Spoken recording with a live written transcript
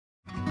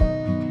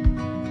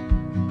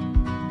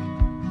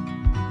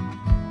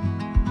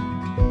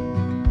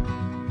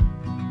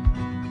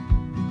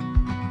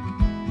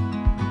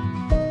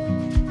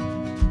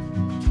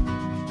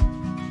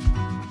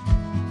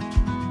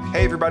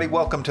everybody.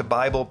 Welcome to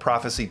Bible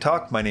Prophecy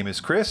Talk. My name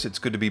is Chris. It's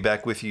good to be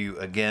back with you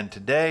again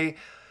today.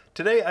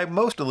 Today, I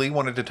mostly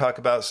wanted to talk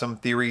about some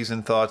theories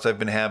and thoughts I've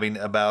been having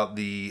about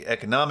the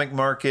economic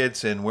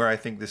markets and where I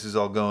think this is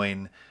all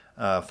going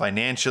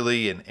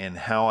financially and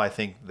how I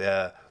think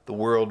the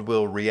world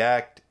will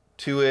react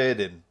to it,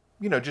 and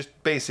just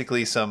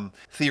basically some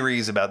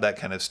theories about that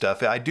kind of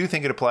stuff. I do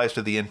think it applies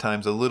to the end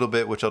times a little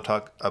bit, which I'll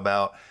talk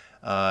about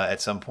at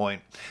some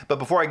point. But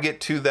before I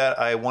get to that,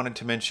 I wanted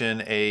to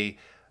mention a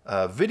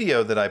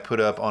video that I put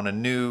up on a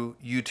new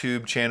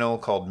YouTube channel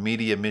called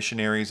Media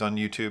Missionaries on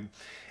YouTube.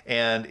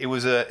 And it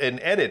was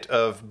an edit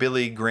of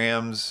Billy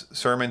Graham's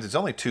sermons. It's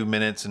only 2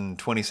 minutes and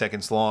 20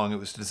 seconds long. It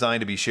was designed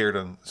to be shared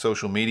on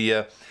social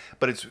media,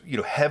 but it's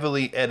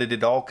heavily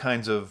edited, all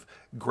kinds of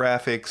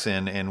graphics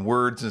and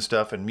words and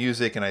stuff and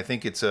music. And I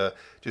think it's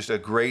just a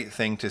great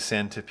thing to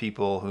send to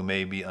people who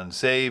may be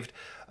unsaved.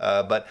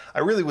 But I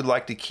really would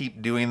like to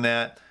keep doing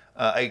that.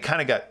 I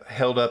kind of got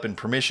held up in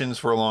permissions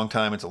for a long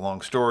time. It's a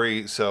long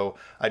story, so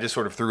I just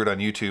sort of threw it on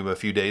YouTube a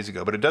few days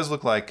ago. But it does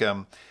look like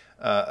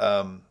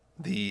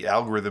the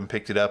algorithm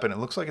picked it up, and it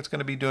looks like it's going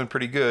to be doing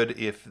pretty good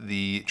if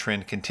the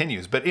trend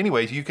continues. But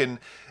anyways, you can,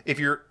 if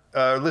you're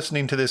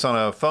listening to this on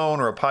a phone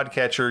or a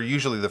podcatcher,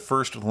 usually the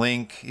first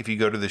link, if you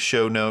go to the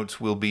show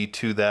notes, will be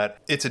to that.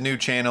 It's a new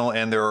channel,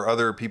 and there are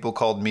other people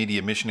called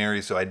Media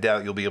Missionaries, so I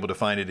doubt you'll be able to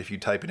find it if you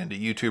type it into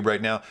YouTube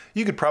right now.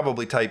 You could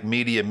probably type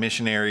Media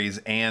Missionaries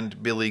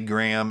and Billy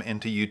Graham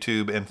into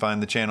YouTube and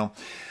find the channel.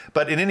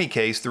 But in any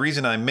case, the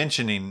reason I'm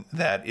mentioning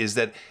that is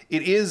that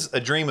it is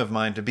a dream of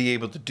mine to be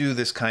able to do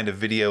this kind of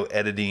video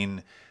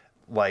editing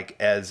like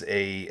as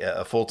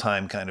a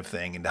full-time kind of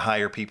thing, and to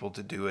hire people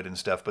to do it and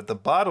stuff. But the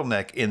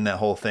bottleneck in that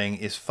whole thing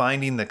is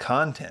finding the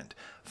content,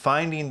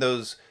 finding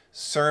those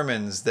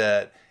sermons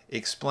that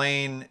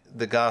explain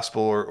the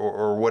gospel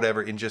or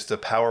whatever in just a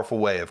powerful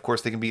way. Of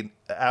course, they can be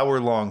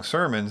hour-long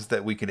sermons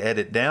that we could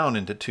edit down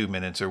into 2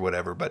 minutes or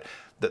whatever. But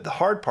the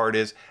hard part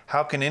is,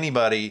 how can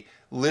anybody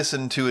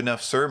listen to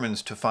enough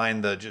sermons to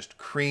find the just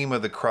cream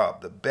of the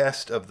crop, the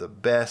best of the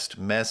best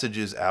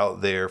messages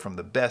out there from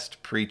the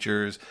best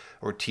preachers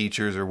or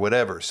teachers or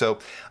whatever? So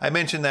I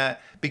mention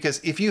that because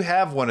if you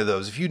have one of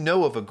those, if you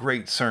know of a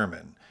great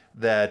sermon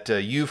that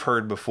you've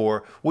heard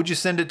before, would you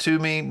send it to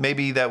me?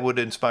 Maybe that would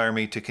inspire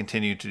me to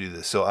continue to do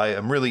this. So I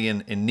am really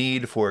in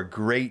need for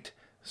great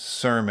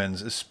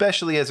sermons,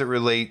 especially as it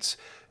relates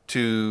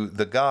to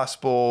the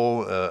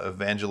gospel,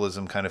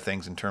 evangelism kind of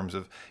things, in terms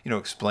of,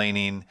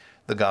 explaining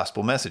the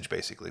gospel message,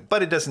 basically.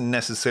 But it doesn't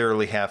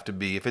necessarily have to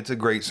be. If it's a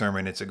great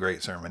sermon, it's a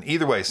great sermon.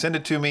 Either way, send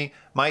it to me.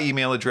 My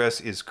email address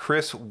is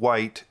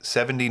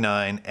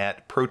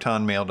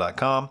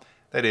chriswhite79@protonmail.com.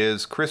 That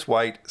is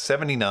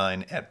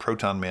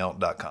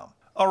chriswhite79@protonmail.com.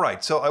 All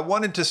right, so I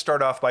wanted to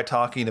start off by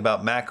talking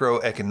about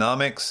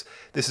macroeconomics.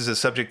 This is a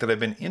subject that I've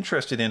been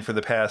interested in for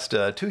the past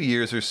 2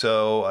 years or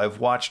so. I've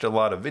watched a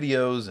lot of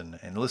videos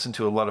and listened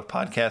to a lot of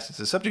podcasts. It's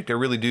a subject I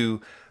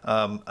really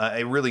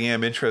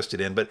am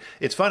interested in. But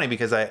it's funny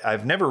because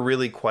I've never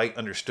really quite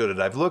understood it.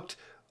 I've looked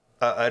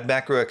at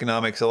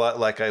macroeconomics a lot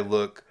like I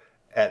look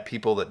at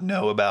people that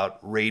know about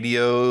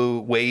radio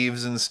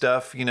waves and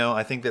stuff.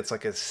 I think that's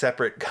like a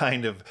separate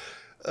kind of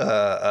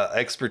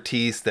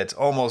expertise that's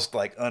almost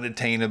like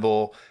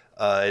unattainable,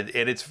 and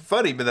it's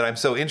funny that I'm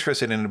so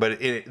interested in it, but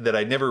that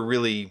I never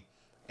really,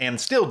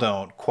 and still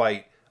don't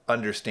quite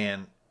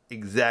understand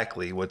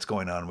exactly what's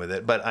going on with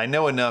it. But I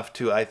know enough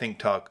to, I think,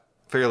 talk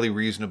fairly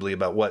reasonably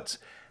about what's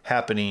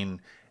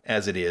happening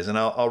as it is. And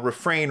I'll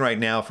refrain right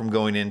now from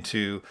going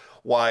into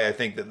why I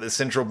think that the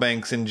central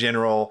banks in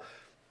general,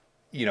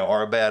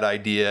 are a bad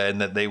idea,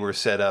 and that they were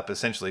set up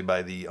essentially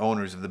by the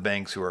owners of the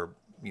banks, who are,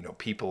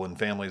 people and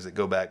families that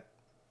go back,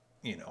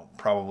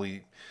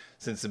 probably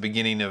since the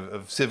beginning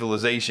of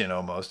civilization,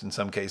 almost in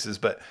some cases,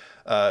 but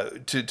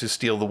to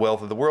steal the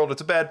wealth of the world.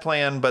 It's a bad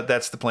plan, but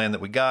that's the plan that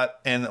we got.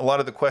 And a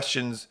lot of the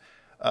questions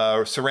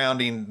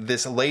surrounding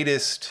this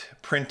latest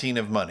printing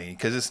of money,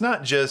 because it's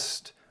not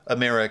just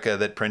America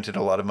that printed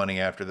a lot of money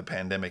after the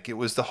pandemic. It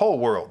was the whole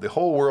world. The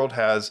whole world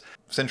has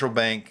a central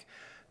bank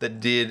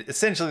that did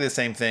essentially the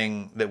same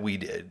thing that we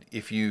did.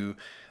 If you've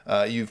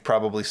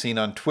probably seen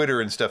on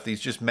Twitter and stuff, these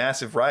just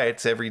massive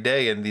riots every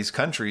day in these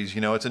countries.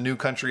 It's a new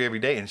country every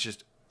day, and it's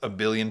just a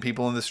billion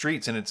people in the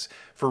streets. And it's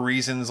for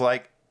reasons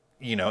like,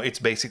 it's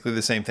basically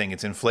the same thing.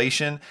 It's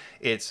inflation.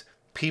 It's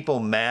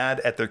people mad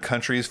at their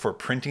countries for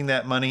printing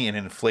that money and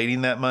inflating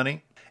that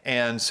money.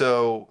 And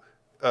so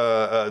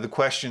the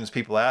questions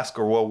people ask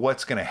are, well,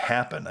 what's going to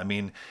happen? I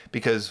mean,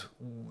 because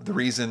the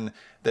reason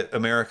that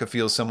America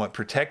feels somewhat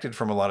protected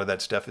from a lot of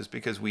that stuff is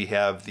because we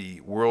have the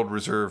world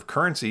reserve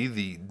currency,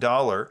 the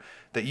dollar,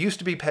 that used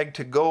to be pegged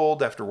to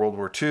gold after World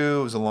War II.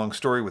 It was a long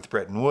story with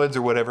Bretton Woods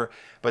or whatever,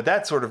 but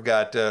that sort of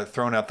got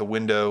thrown out the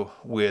window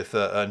with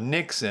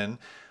Nixon.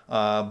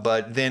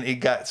 But then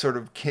it got sort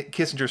of,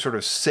 Kissinger sort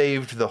of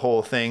saved the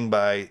whole thing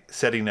by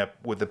setting up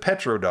with the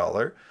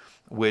petrodollar,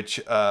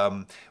 which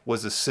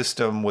was a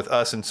system with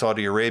us in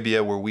Saudi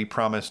Arabia where we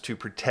promised to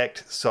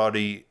protect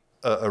Saudi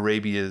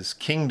Arabia's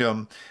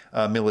kingdom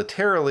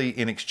militarily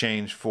in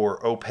exchange for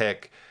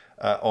OPEC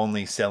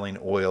only selling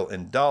oil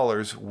in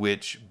dollars,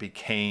 which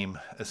became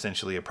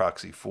essentially a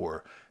proxy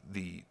for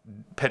the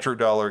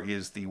petrodollar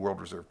is the world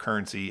reserve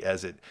currency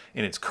as it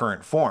in its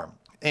current form.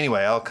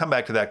 Anyway, I'll come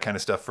back to that kind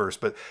of stuff first.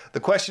 But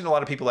the question a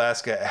lot of people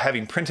ask,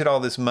 having printed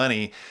all this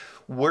money,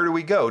 where do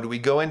we go? Do we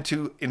go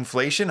into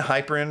inflation,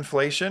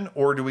 hyperinflation,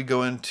 or do we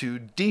go into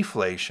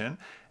deflation?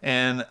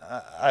 And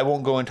I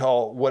won't go into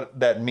all what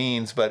that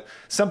means, but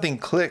something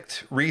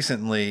clicked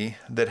recently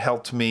that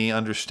helped me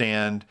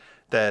understand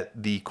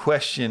that the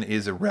question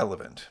is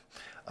irrelevant.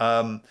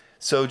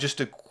 So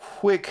just a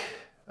quick,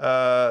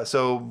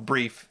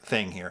 brief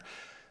thing here.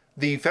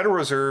 The Federal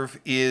Reserve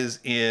its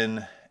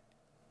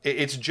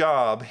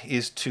job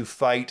is to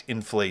fight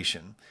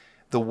inflation.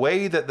 The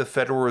way that the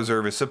Federal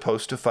Reserve is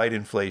supposed to fight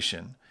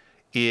inflation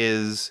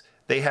is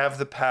they have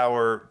the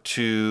power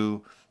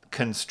to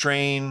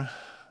constrain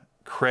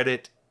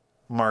credit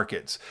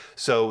markets.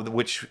 So,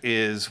 which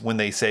is when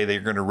they say they're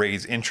going to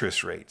raise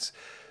interest rates.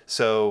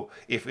 So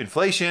if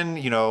inflation,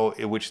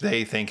 which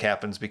they think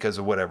happens because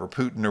of whatever,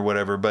 Putin or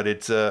whatever, but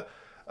it's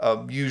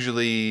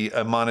usually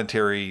a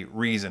monetary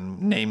reason,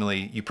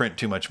 namely you print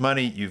too much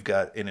money, you've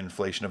got an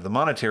inflation of the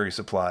monetary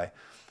supply.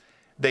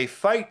 They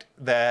fight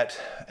that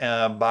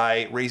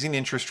by raising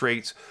interest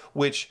rates,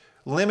 which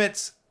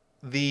limits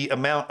the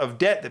amount of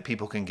debt that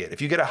people can get.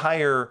 If you get a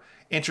higher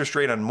interest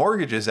rate on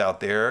mortgages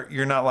out there,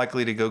 you're not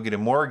likely to go get a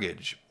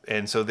mortgage.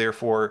 And so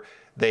therefore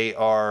they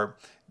are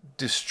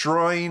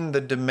destroying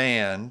the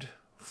demand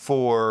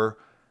for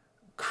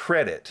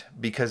credit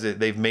because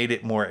they've made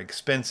it more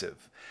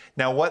expensive.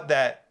 Now, what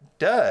that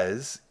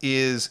does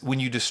is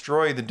when you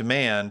destroy the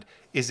demand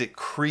is it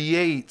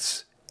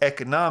creates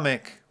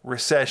economic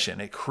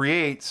recession. It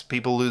creates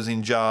people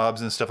losing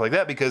jobs and stuff like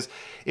that, because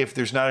if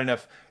there's not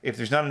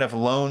enough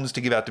loans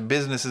to give out to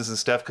businesses and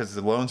stuff because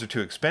the loans are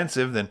too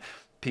expensive, then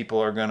people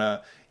are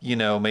gonna,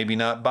 maybe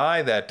not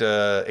buy that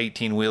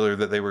 18-wheeler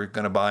that they were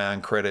gonna buy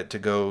on credit to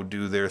go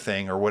do their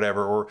thing or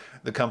whatever, or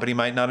the company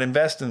might not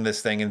invest in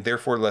this thing, and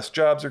therefore less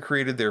jobs are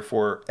created,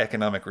 therefore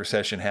economic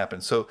recession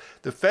happens. So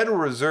the Federal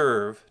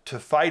Reserve, to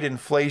fight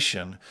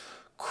inflation,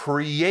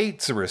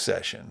 creates a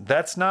recession.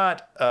 That's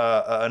not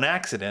an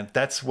accident.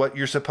 That's what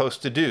you're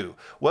supposed to do.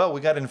 Well, we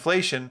got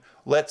inflation.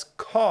 Let's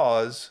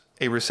cause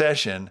a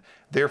recession,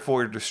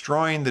 therefore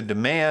destroying the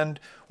demand,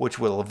 which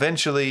will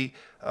eventually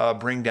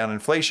bring down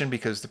inflation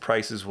because the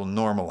prices will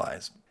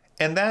normalize.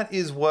 And that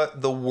is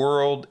what the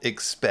world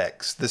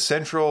expects. The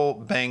central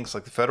banks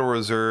like the Federal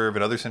Reserve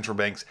and other central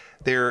banks,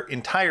 their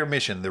entire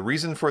mission, the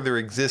reason for their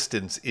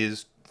existence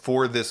is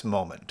for this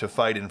moment, to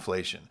fight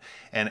inflation.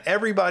 And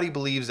everybody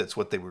believes that's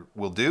what they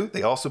will do.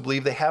 They also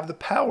believe they have the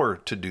power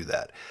to do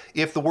that.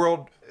 If the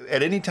world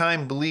at any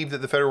time believed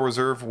that the Federal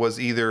Reserve was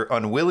either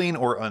unwilling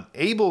or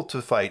unable to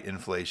fight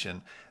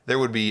inflation, there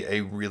would be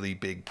a really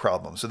big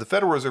problem. So the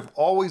Federal Reserve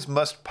always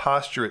must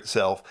posture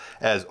itself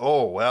as,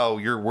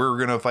 we're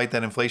going to fight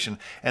that inflation.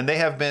 And they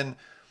have been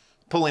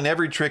pulling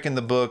every trick in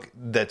the book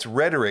that's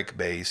rhetoric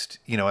based.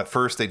 At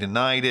first they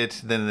denied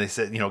it, then they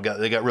said,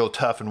 they got real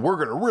tough and we're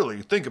going to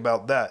really think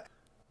about that.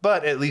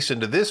 But at least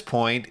into this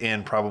point,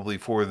 and probably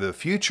for the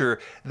future,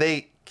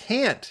 they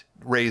can't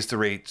raise the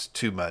rates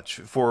too much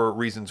for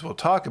reasons we'll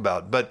talk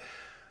about. But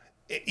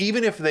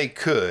even if they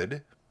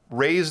could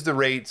raise the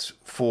rates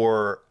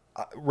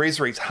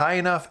high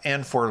enough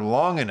and for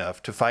long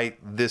enough to fight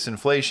this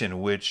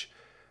inflation, which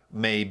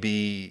may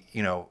be,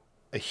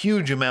 a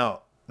huge amount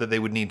that they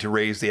would need to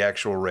raise the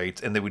actual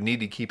rates, and they would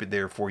need to keep it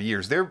there for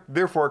years. They're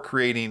therefore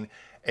creating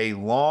a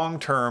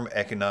long-term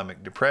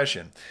economic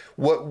depression.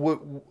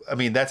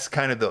 That's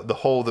kind of the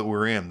hole that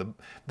we're in.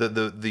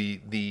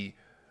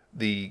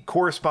 The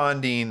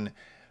corresponding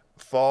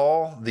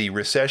fall, the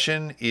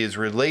recession, is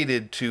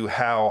related to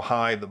how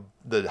high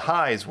the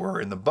highs were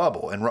in the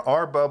bubble. And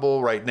our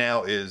bubble right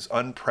now is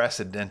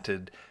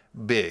unprecedented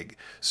big.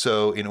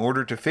 So in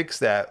order to fix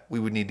that, we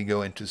would need to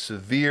go into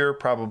severe,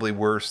 probably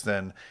worse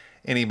than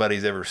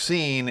anybody's ever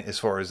seen as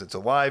far as it's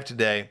alive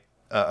today,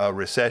 a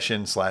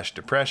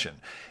recession/depression.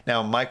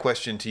 Now, my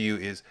question to you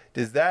is,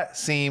 does that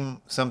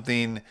seem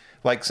something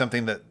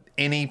that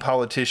any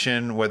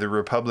politician, whether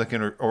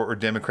Republican or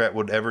Democrat,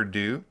 would ever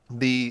do?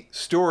 The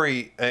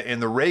story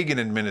in the Reagan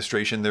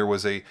administration, there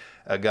was a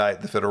guy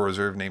at the Federal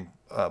Reserve named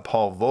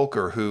Paul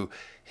Volcker, who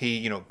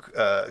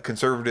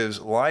conservatives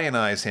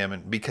lionize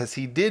him because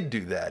he did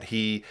do that.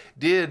 He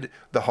did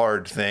the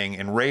hard thing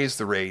and raised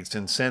the rates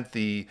and sent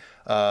the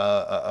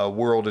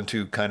world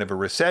into kind of a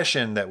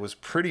recession that was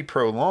pretty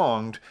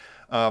prolonged,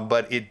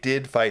 but it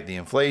did fight the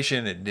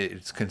inflation.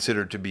 It's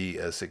considered to be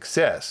a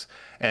success.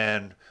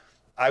 And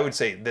I would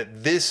say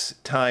that this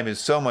time is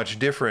so much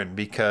different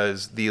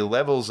because the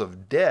levels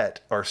of debt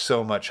are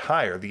so much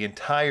higher. The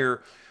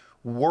entire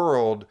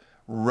world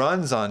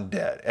runs on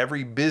debt.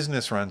 Every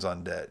business runs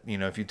on debt.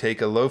 If you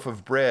take a loaf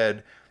of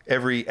bread,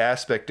 every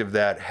aspect of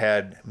that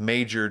had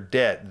major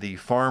debt. The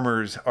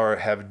farmers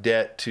have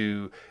debt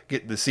to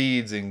get the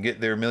seeds and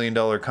get their $1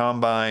 million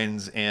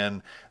combines,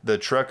 and the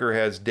trucker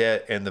has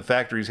debt, and the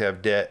factories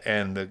have debt,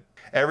 and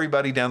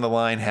Everybody down the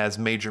line has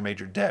major,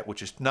 major debt,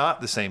 which is not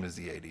the same as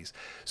the 80s.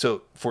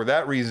 So for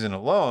that reason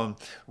alone,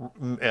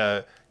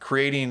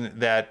 creating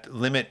that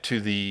limit to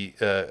the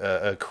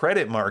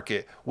credit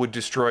market would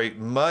destroy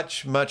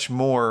much, much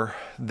more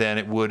than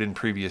it would in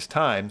previous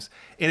times.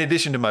 In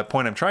addition to my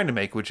point I'm trying to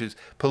make, which is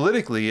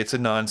politically, it's a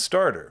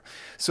non-starter.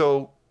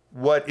 So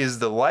what is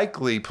the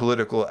likely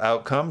political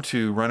outcome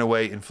to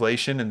runaway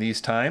inflation in these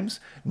times,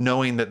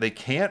 knowing that they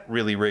can't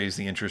really raise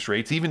the interest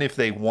rates, even if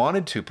they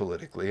wanted to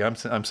politically? I'm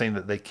saying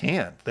that they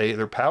can't.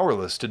 They're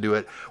powerless to do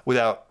it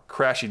without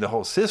crashing the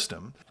whole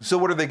system. So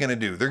what are they going to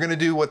do? They're going to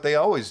do what they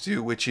always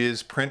do, which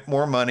is print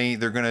more money.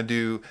 They're going to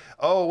do,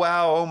 oh,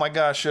 wow, oh my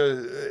gosh,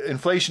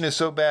 inflation is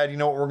so bad. You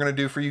know what we're going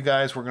to do for you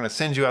guys? We're going to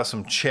send you out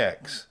some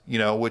checks,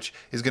 which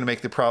is going to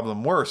make the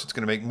problem worse. It's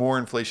going to make more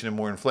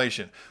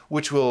inflation,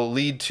 which will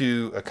lead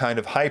to a kind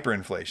of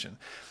hyperinflation.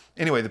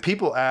 Anyway, the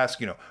people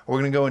ask, are we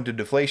going to go into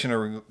deflation or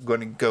are we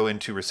going to go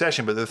into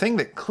recession? But the thing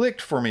that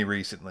clicked for me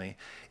recently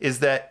is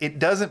that it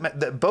doesn't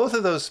that both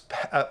of those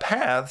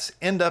paths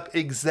end up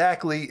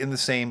exactly in the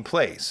same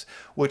place,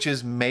 which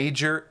is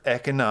major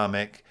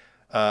economic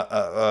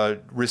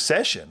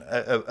recession,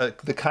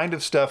 the kind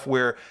of stuff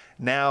where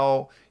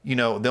now,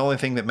 the only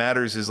thing that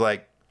matters is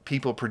like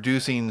people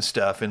producing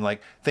stuff, and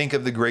like think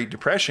of the Great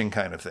Depression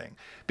kind of thing.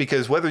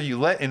 Because whether you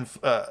let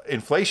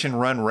inflation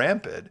run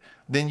rampant,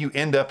 then you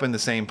end up in the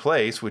same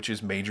place, which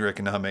is major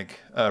economic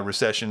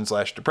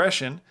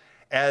recession/depression,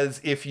 as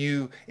if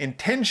you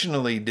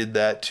intentionally did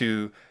that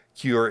to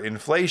cure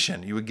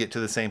inflation. You would get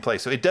to the same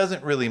place. So it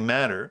doesn't really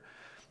matter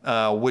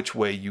which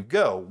way you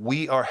go.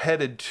 We are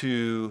headed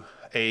to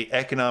a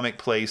economic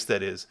place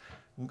that is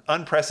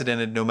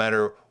unprecedented no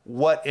matter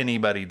what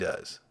anybody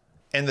does.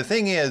 And the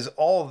thing is,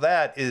 all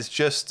that is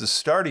just the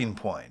starting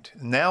point.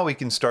 Now we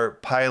can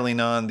start piling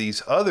on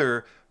these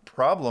other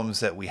problems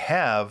that we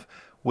have,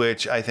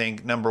 which I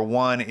think number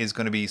one is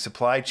going to be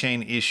supply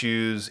chain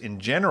issues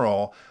in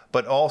general,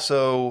 but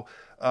also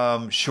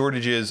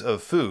shortages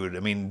of food.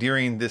 I mean,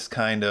 during this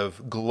kind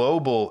of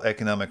global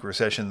economic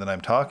recession that I'm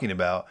talking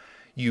about,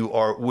 you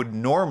would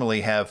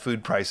normally have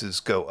food prices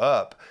go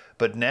up.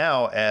 But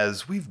now,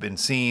 as we've been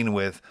seeing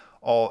with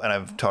and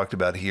I've talked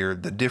about here,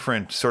 the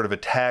different sort of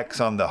attacks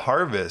on the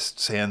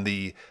harvests and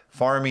the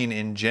farming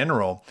in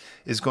general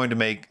is going to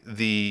make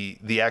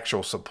the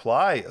actual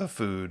supply of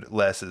food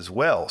less as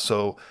well.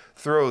 So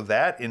throw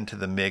that into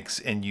the mix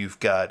and you've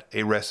got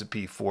a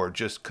recipe for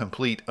just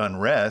complete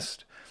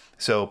unrest.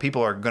 So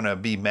people are going to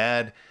be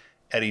mad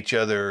at each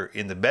other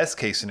in the best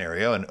case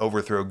scenario and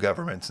overthrow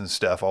governments and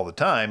stuff all the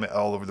time,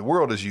 all over the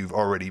world, as you've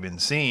already been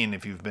seeing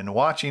if you've been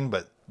watching,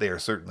 but they are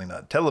certainly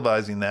not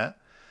televising that.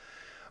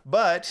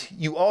 But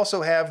you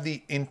also have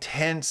the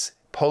intense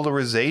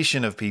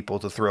polarization of people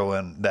to throw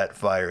in that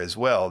fire as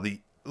well.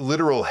 The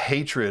literal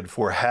hatred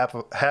for half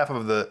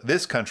of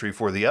this country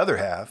for the other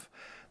half.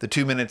 The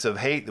 2 minutes of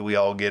hate that we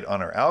all get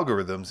on our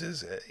algorithms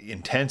is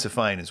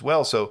intensifying as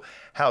well. So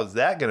how's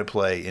that going to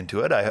play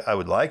into it? I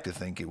would like to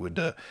think it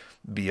would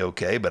be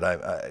okay, but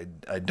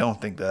I don't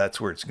think that's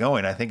where it's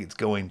going. I think it's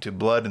going to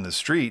blood in the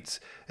streets,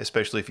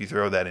 especially if you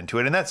throw that into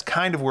it. And that's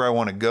kind of where I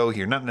want to go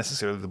here. Not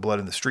necessarily the blood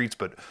in the streets,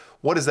 but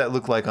what does that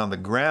look like on the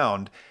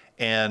ground?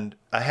 And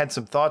I had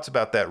some thoughts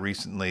about that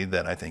recently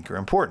that I think are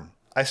important.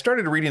 I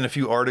started reading a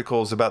few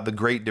articles about the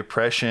Great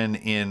Depression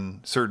in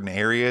certain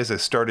areas. I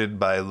started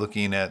by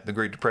looking at the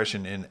Great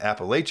Depression in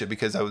Appalachia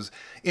because I was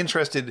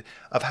interested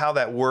of how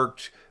that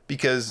worked,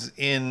 because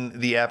in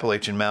the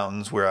Appalachian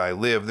Mountains where I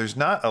live, there's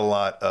not a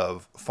lot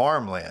of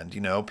farmland.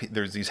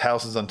 There's these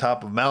houses on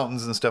top of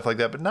mountains and stuff like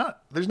that,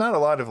 but there's not a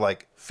lot of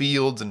like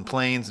fields and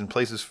plains and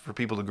places for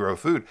people to grow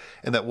food.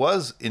 And that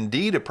was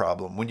indeed a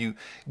problem. When you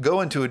go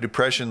into a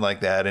depression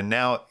like that, and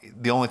now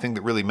the only thing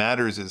that really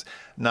matters is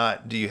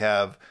not do you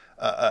have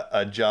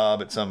a job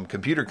at some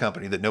computer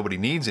company that nobody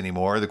needs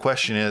anymore. The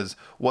question is,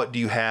 what do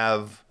you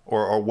have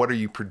or what are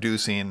you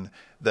producing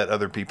that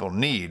other people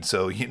need?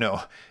 So,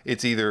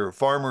 it's either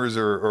farmers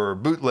or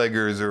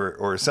bootleggers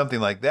or something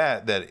like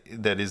that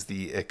is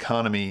the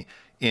economy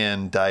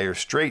in dire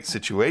straits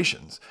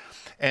situations.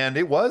 And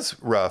it was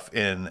rough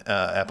in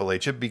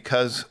Appalachia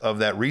because of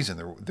that reason.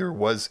 It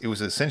was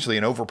essentially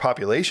an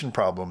overpopulation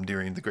problem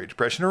during the Great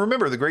Depression. And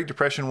remember, the Great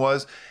Depression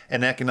was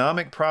an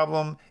economic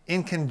problem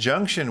in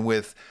conjunction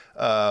with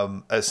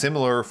a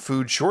similar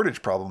food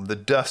shortage problem. The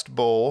Dust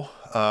Bowl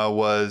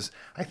was,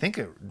 I think,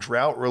 a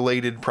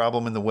drought-related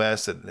problem in the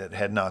West that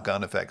had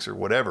knock-on effects or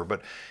whatever.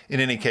 But in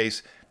any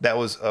case, that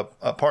was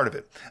a part of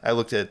it. I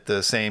looked at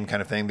the same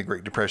kind of thing, the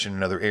Great Depression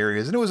in other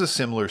areas, and it was a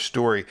similar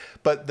story.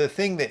 But the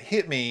thing that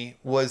hit me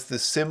was the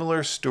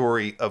similar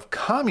story of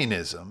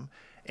communism.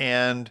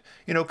 And,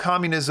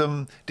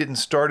 communism didn't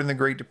start in the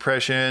Great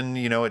Depression.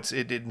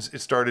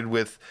 It started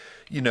with,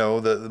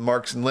 the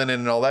Marx and Lenin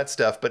and all that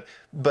stuff.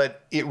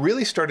 But it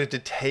really started to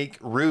take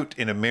root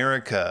in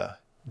America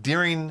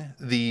during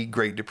the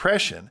Great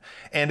Depression.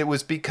 And it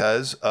was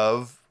because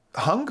of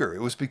hunger.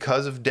 It was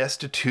because of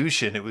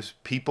destitution. It was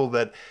people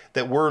that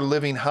were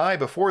living high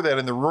before that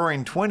in the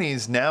Roaring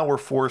 '20s now were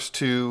forced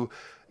to,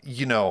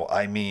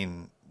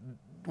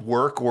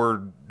 work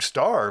or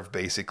starve,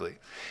 basically.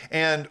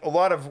 And a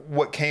lot of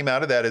what came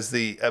out of that is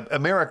the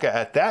America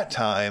at that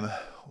time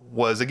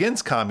was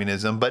against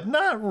communism, but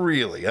not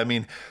really. I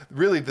mean,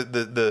 really,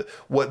 the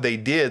what they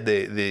did,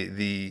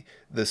 the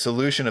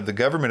solution of the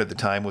government at the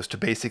time was to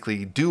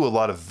basically do a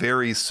lot of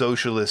very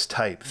socialist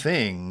type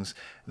things.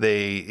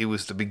 It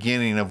was the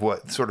beginning of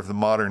what sort of the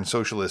modern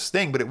socialist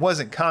thing, but it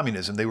wasn't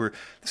communism. They were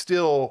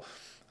still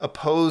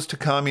opposed to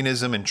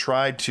communism and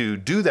tried to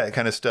do that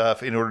kind of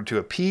stuff in order to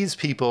appease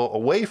people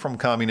away from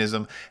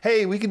communism.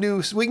 Hey, we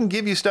can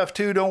give you stuff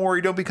too. Don't worry,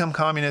 don't become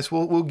communists.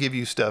 We'll give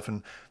you stuff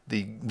and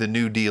the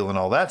New Deal and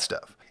all that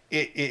stuff.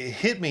 It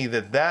hit me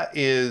that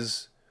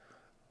is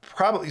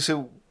probably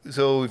so.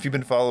 So if you've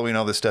been following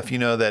all this stuff, you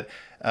know that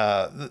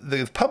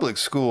the public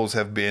schools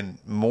have been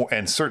more,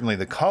 and certainly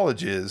the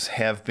colleges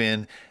have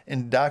been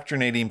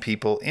indoctrinating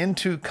people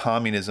into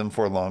communism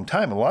for a long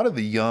time. A lot of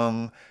the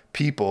young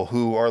people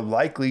who are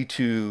likely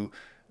to,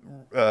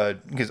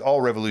 because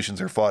all revolutions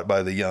are fought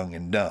by the young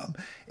and dumb.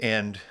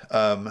 And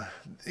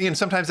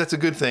sometimes that's a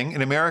good thing.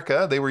 In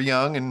America, they were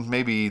young and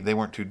maybe they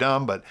weren't too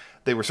dumb, but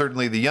they were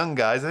certainly the young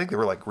guys. I think they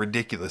were like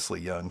ridiculously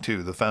young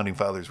too. The founding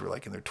fathers were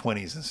like in their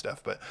 20s and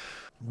stuff,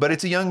 but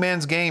it's a young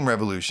man's game,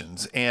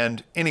 revolutions.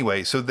 And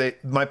anyway, so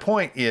my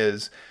point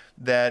is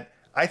that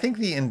I think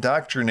the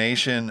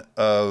indoctrination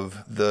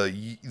of the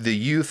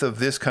youth of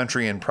this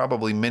country and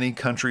probably many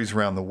countries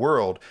around the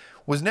world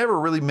was never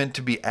really meant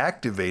to be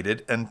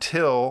activated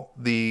until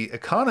the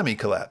economy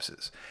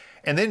collapses.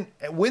 And then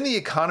when the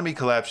economy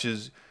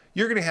collapses,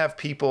 you're going to have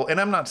people,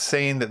 and I'm not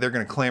saying that they're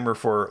going to clamor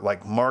for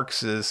like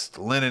Marxist,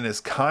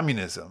 Leninist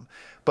communism,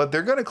 but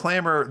they're going to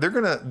clamor, they're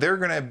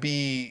going to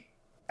be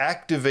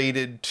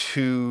activated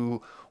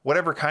to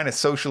whatever kind of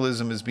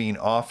socialism is being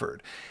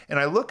offered. And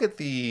I look at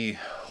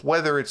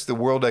whether it's the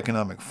World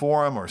Economic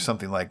Forum or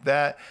something like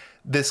that,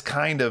 this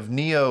kind of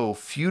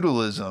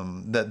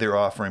neo-feudalism that they're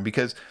offering,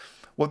 because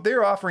what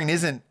they're offering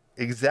isn't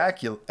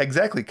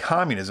exactly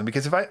communism.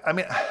 Because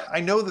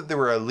I know that there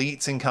were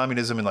elites in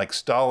communism, and like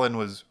Stalin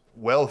was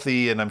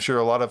wealthy, and I'm sure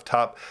a lot of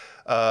top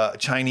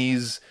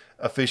Chinese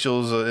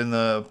officials in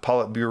the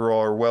Politburo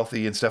are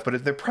wealthy and stuff,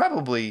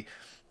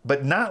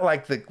 but not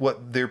like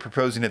what they're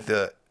proposing at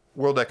the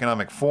World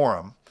Economic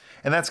Forum.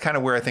 And that's kind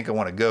of where I think I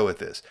want to go with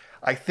this.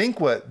 I think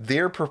what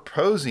they're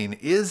proposing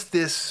is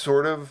this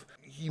sort of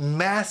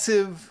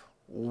massive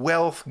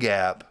wealth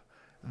gap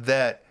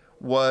that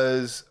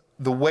was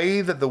the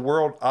way that the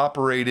world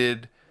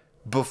operated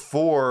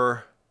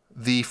before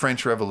the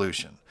French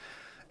Revolution,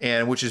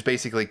 and which is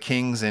basically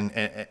kings and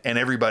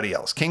everybody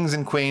else, kings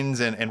and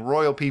queens and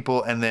royal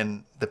people, and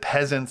then the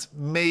peasants,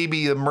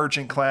 maybe the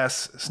merchant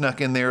class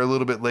snuck in there a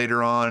little bit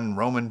later on,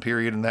 Roman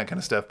period and that kind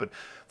of stuff. But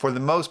for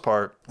the most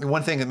part,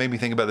 one thing that made me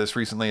think about this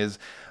recently is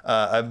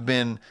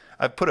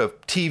I've put a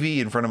TV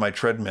in front of my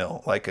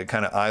treadmill, like a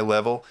kind of eye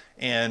level,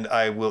 and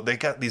they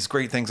got these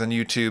great things on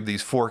YouTube,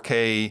 these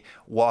 4K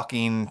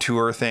walking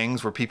tour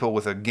things where people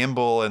with a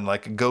gimbal and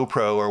like a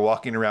GoPro are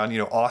walking around,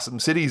 awesome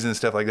cities and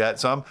stuff like that.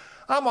 So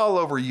I'm all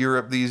over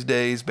Europe these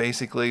days,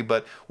 basically.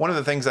 But one of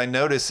the things I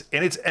notice,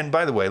 and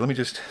by the way, let me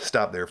just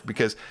stop there,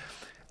 because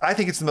I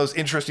think it's the most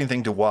interesting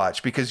thing to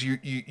watch, because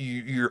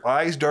your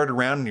eyes dart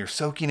around and you're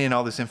soaking in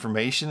all this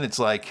information. It's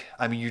like,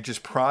 you're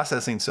just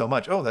processing so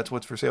much. Oh, that's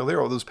what's for sale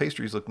there. Oh, those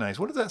pastries look nice.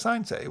 What does that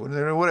sign say?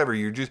 Whatever.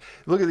 You just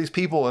look at these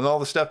people and all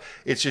the stuff.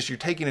 It's just, you're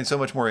taking in so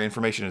much more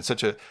information. It's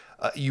such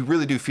you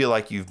really do feel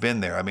like you've been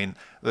there. The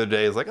other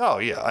day is like, oh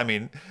yeah,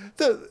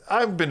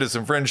 I've been to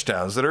some French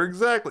towns that are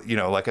exactly,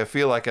 like I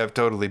feel like I've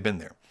totally been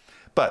there.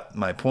 But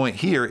my point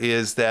here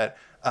is that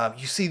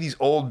you see these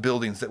old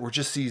buildings that were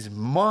just these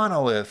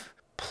monolith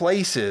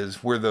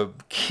places where the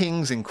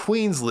kings and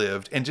queens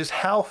lived, and just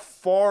how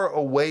far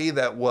away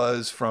that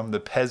was from the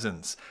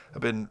peasants.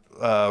 I've been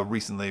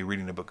recently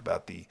reading a book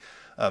about the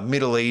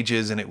Middle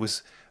Ages, and it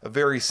was a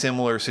very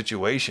similar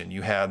situation.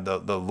 You had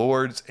the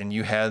lords and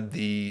you had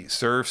the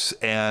serfs,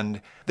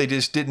 and they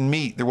just didn't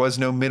meet. There was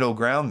no middle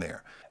ground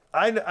there.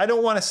 I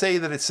don't want to say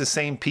that it's the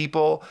same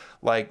people.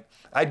 Like,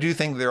 I do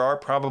think there are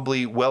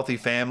probably wealthy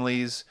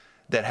families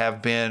that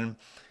have been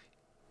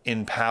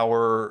in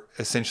power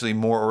essentially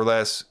more or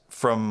less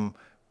from,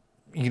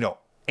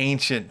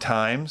 ancient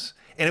times.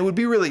 And it would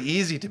be really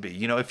easy to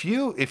be, if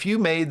you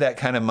made that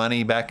kind of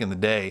money back in the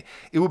day,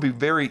 it would be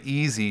very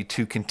easy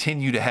to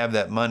continue to have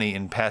that money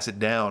and pass it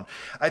down.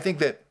 I think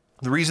that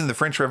the reason the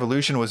French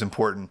Revolution was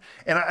important,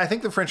 and I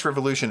think the French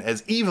Revolution,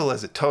 as evil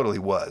as it totally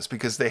was,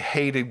 because they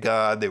hated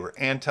God, they were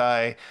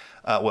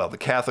the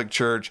Catholic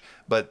Church,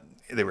 but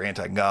they were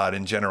anti-God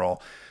in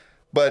general.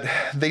 But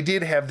they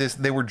did have this,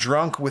 they were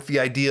drunk with the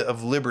idea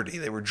of liberty.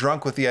 They were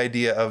drunk with the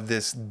idea of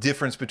this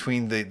difference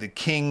between the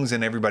kings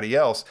and everybody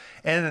else.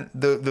 And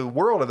the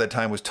world at that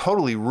time was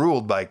totally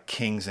ruled by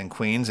kings and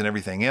queens and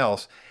everything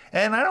else.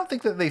 And I don't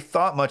think that they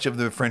thought much of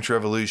the French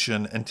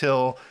Revolution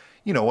until,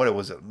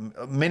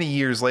 many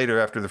years later,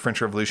 after the French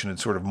Revolution had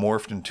sort of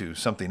morphed into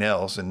something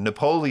else, and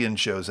Napoleon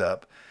shows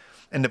up.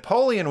 And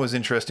Napoleon was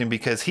interesting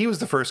because he was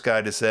the first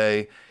guy to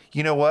say,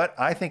 you know what,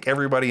 I think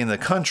everybody in the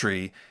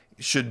country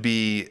should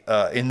be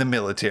in the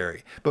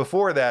military.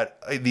 Before that,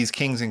 these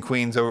kings and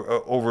queens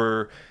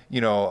over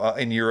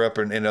in Europe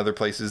and in other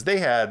places, they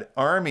had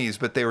armies,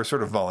 but they were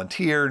sort of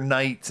volunteer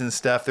knights and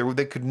stuff.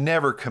 They could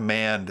never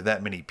command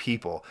that many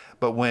people.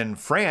 But when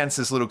France,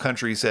 this little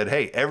country, said,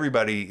 hey,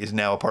 everybody is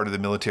now a part of the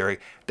military,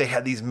 they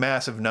had these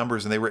massive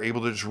numbers and they were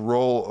able to just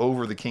roll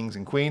over the kings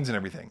and queens and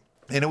everything.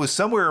 And it was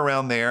somewhere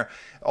around there,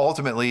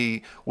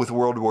 ultimately, with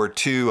World War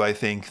II, I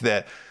think,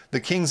 that the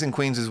kings and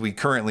queens as we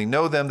currently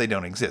know them, they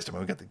don't exist. I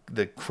mean, we've got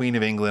the Queen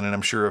of England and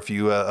I'm sure a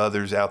few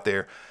others out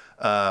there.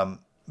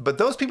 But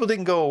those people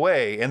didn't go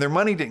away and their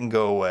money didn't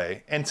go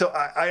away. And so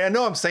I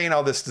know I'm saying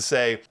all this to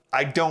say,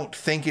 I don't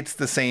think it's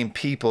the same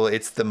people.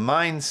 It's the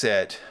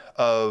mindset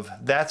of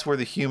that's where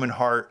the human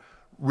heart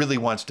really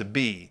wants to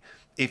be.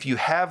 If you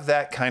have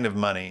that kind of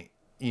money,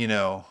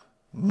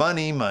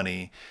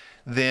 money,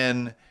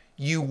 then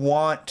you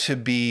want to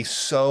be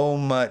so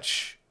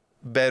much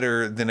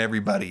better than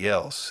everybody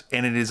else,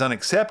 and it is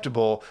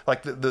unacceptable.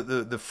 Like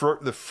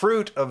the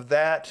fruit of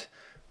that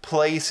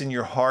place in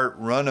your heart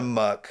run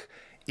amok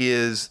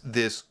is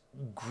this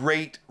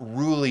great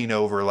ruling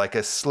over, like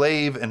a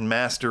slave and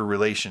master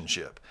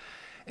relationship.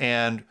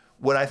 And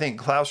what I think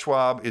Klaus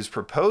Schwab is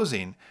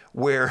proposing,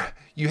 where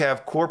you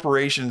have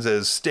corporations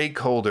as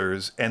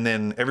stakeholders and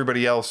then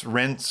everybody else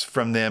rents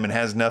from them and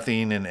has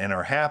nothing and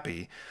are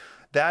happy,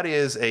 that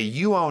is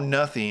you own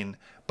nothing,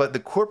 but the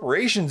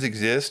corporations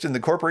exist and the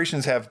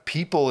corporations have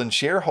people and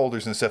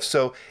shareholders and stuff.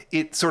 So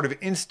it sort of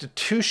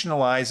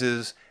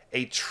institutionalizes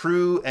a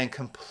true and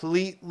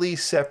completely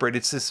separate,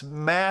 it's this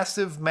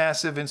massive,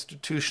 massive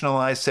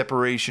institutionalized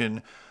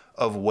separation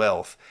of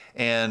wealth.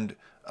 And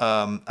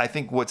I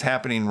think what's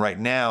happening right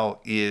now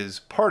is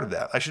part of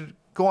that. I should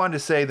go on to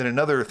say that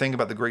another thing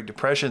about the Great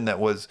Depression that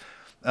was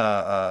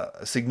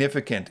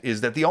significant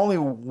is that the only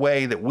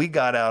way that we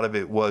got out of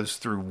it was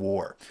through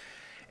war.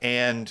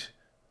 And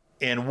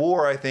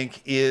war, I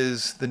think,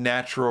 is the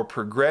natural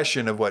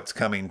progression of what's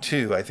coming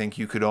too. I think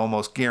you could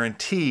almost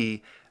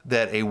guarantee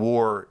that a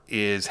war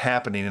is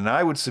happening. And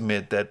I would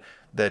submit that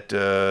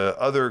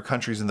other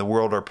countries in the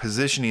world are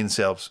positioning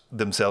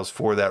themselves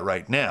for that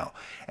right now.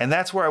 And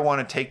that's where I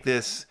want to take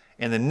this.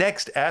 And the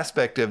next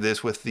aspect of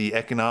this with the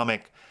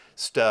economic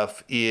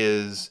stuff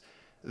is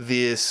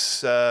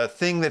this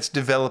thing that's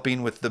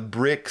developing with the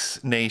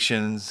BRICS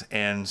nations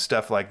and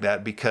stuff like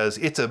that, because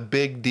it's a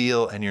big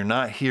deal and you're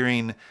not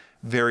hearing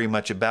very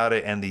much about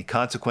it. And the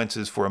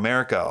consequences for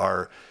America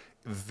are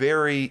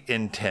very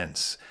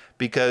intense,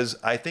 because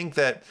I think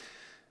that,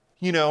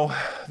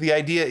 the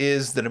idea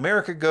is that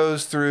America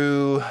goes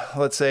through,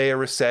 let's say, a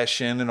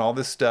recession and all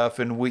this stuff.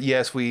 And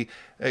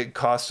it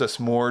costs us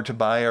more to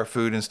buy our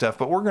food and stuff,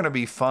 but we're going to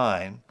be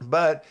fine.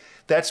 But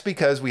that's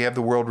because we have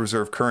the world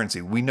reserve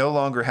currency. We no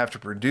longer have to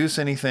produce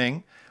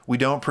anything. We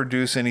don't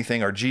produce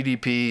anything. Our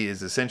GDP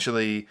is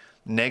essentially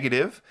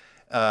negative.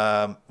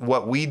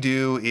 What we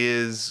do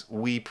is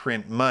we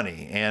print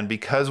money. And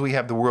because we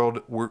have the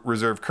world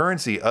reserve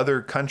currency,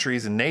 other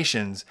countries and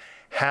nations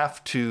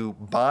have to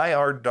buy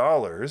our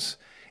dollars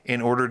in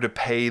order to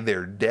pay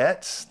their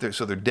debts.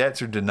 So their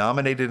debts are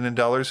denominated in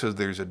dollars. So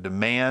there's a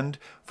demand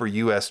for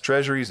U.S.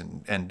 treasuries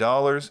and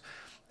dollars.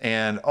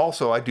 And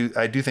also, I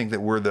do think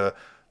that we're the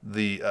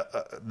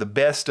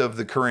best of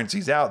the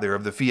currencies out there,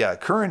 of the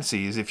fiat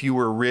currencies. If you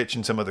were rich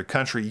in some other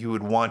country, you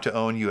would want to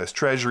own U.S.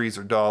 treasuries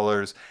or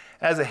dollars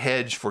as a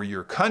hedge for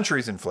your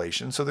country's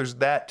inflation. So there's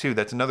that too.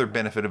 That's another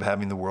benefit of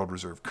having the world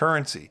reserve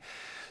currency.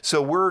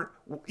 So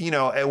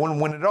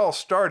when it all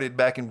started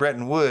back in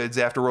Bretton Woods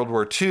after World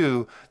War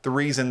II, the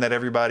reason that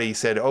everybody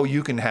said, oh,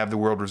 you can have the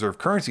world reserve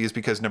currency is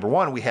because, number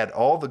one, we had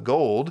all the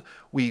gold.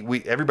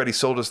 Everybody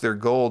sold us their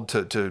gold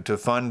to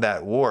fund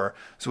that war.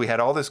 So we had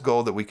all this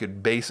gold that we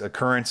could base a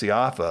currency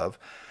off of.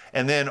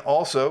 And then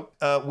also,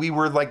 we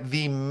were like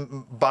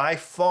by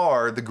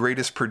far the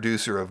greatest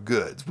producer of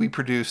goods. We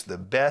produced the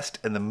best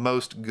and the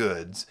most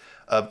goods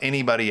of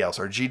anybody else.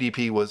 Our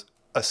GDP was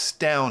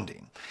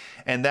astounding.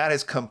 And that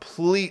has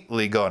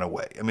completely gone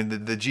away. I mean,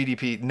 the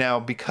GDP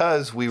now,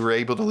 because we were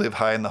able to live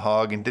high in the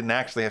hog and didn't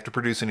actually have to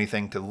produce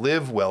anything to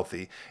live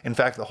wealthy. In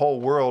fact, the whole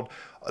world,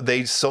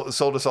 they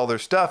sold us all their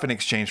stuff in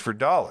exchange for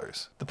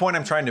dollars. The point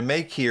I'm trying to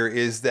make here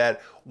is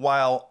that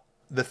while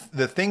the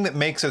thing that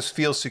makes us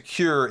feel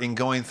secure in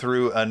going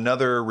through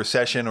another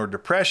recession or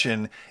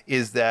depression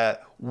is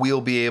that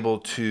we'll be able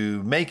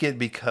to make it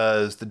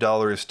because the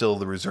dollar is still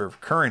the reserve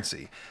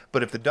currency.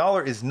 But if the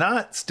dollar is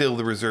not still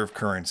the reserve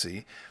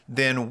currency,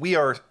 then we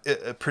are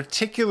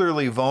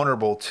particularly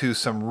vulnerable to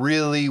some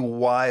really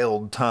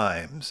wild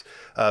times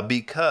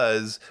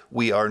because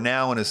we are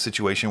now in a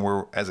situation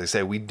where, as I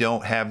say, we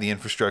don't have the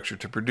infrastructure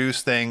to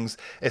produce things,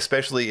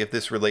 especially if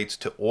this relates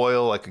to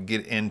oil. I could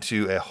get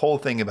into a whole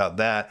thing about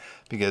that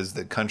because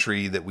the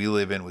country that we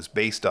live in was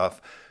based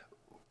off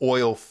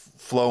oil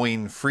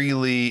flowing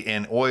freely,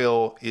 and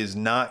oil is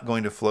not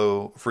going to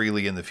flow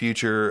freely in the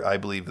future. I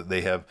believe that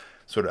they have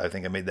I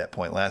think I made that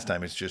point last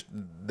time. It's just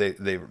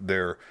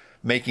they're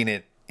making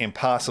it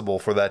impossible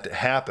for that to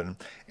happen.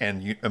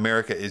 And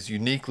America is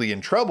uniquely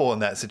in trouble in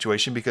that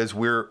situation because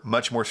we're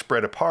much more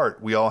spread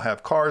apart. We all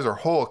have cars. Our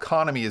whole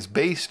economy is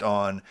based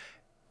on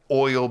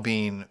oil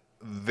being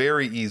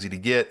very easy to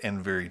get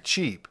and very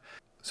cheap.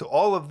 So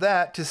all of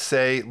that to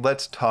say,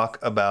 let's talk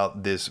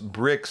about this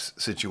BRICS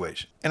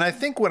situation. And I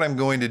think what I'm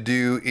going to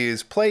do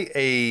is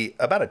play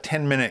about a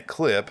 10-minute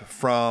clip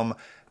from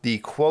the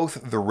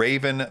Quoth the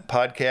Raven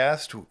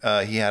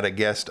podcast. He had a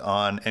guest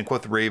on, and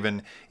Quoth the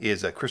Raven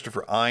is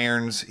Christopher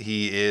Irons.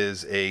 He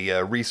is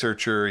a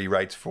researcher. He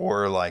writes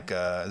for like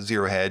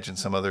Zero Hedge and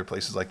some other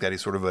places like that.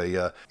 He's sort of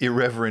a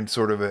irreverent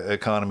sort of a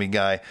economy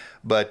guy.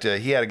 But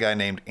he had a guy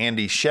named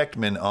Andy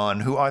Schechtman on,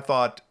 who I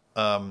thought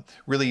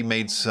really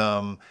made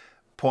some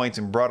points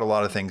and brought a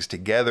lot of things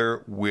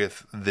together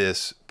with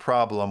this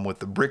problem with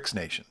the BRICS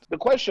nations. The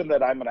question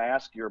that I'm going to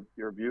ask your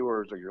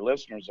viewers or your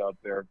listeners out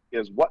there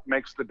is, what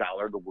makes the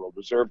dollar the world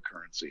reserve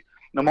currency?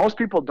 Now, most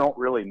people don't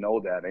really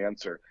know that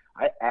answer.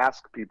 I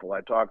ask people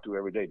I talk to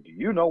every day, do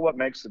you know what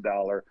makes the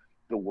dollar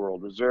the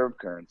world reserve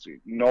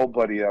currency?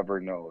 Nobody ever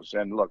knows.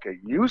 And look, it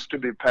used to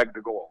be pegged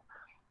to gold.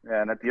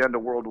 And at the end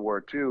of World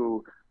War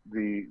II,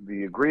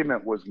 the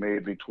agreement was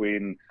made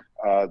between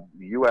the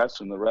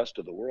U.S. and the rest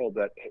of the world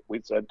that we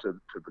said to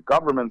the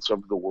governments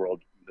of the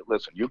world,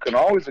 listen, you can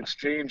always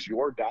exchange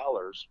your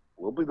dollars,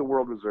 will be the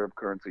world reserve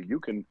currency. You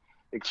can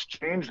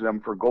exchange them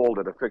for gold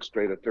at a fixed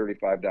rate of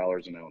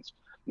 $35 an ounce.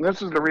 And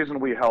this is the reason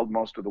we held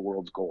most of the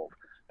world's gold,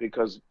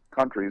 because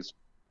countries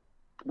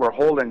were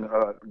holding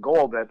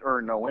gold that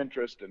earned no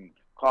interest and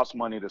cost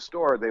money to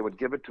store. They would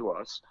give it to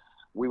us.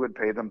 We would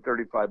pay them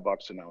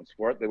 $35 an ounce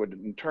for it. They would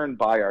in turn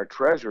buy our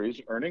treasuries,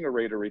 earning a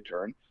rate of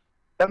return.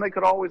 Then they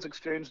could always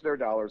exchange their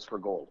dollars for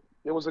gold.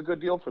 It was a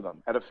good deal for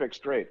them at a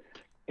fixed rate.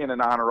 In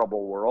an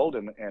honorable world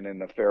and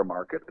in a fair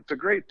market, it's a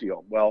great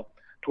deal. Well,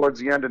 towards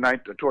the end of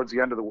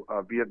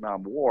the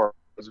Vietnam War,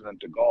 President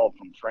de Gaulle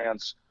from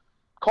France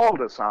called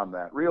us on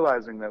that,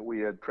 realizing that we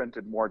had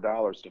printed more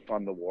dollars to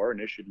fund the war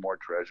and issued more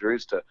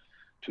treasuries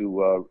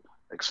to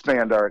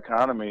expand our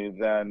economy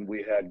than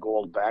we had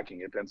gold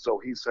backing it. And so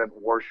he sent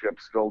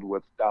warships filled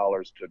with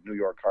dollars to New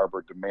York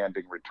Harbor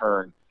demanding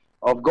return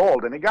of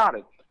gold, and he got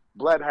it.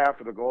 Bled half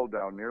of the gold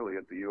down nearly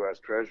at the U.S.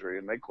 Treasury,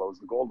 and they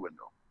closed the gold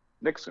window.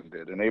 Nixon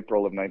did in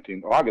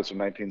August of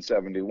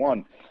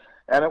 1971.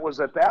 And it was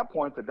at that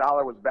point the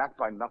dollar was backed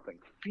by nothing,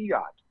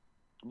 fiat.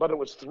 But it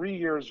was 3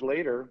 years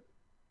later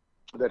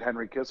that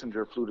Henry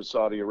Kissinger flew to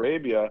Saudi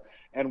Arabia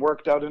and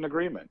worked out an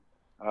agreement.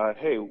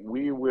 Hey,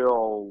 we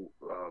will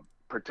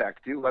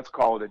protect you. Let's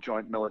call it a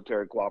joint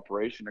military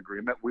cooperation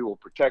agreement. We will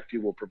protect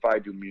you, we'll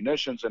provide you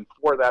munitions, and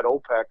for that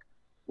OPEC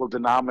will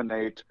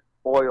denominate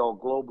oil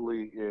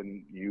globally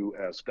in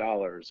U.S.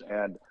 dollars.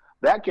 And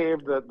that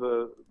gave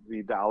the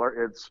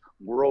dollar its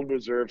world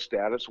reserve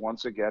status,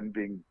 once again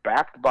being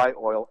backed by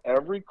oil.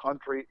 Every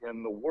country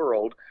in the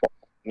world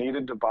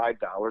needed to buy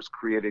dollars,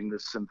 creating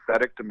this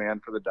synthetic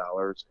demand for the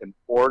dollars in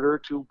order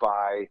to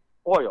buy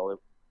oil. It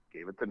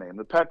gave it the name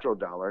the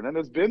petrodollar, and it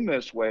has been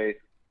this way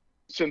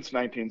since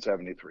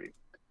 1973.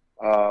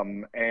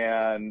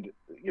 And,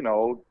 you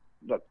know,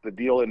 look, the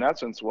deal in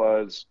essence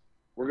was,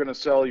 we're going to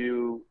sell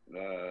you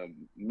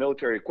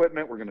military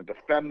equipment, we're going to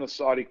defend the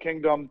Saudi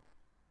kingdom,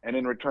 and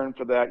in return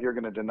for that, you're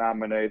going to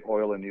denominate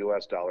oil in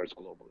U.S. dollars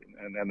globally.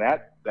 And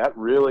that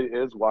really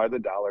is why the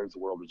dollar is the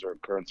world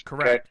reserve currency.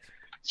 Correct.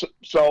 Okay?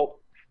 So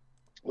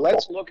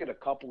let's look at a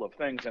couple of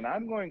things, and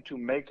I'm going to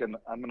make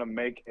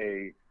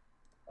a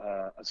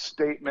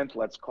statement,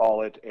 let's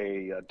call it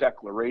a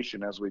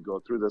declaration as we go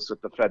through this,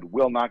 that the Fed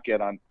will not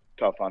get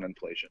tough on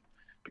inflation.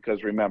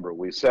 Because remember,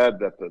 we said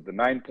that the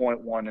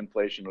 9.1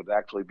 inflation would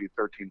actually be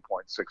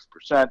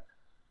 13.6%.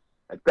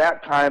 At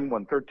that time,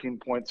 when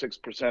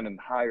 13.6% and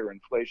higher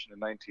inflation in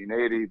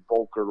 1980,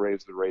 Volcker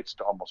raised the rates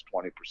to almost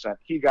 20%.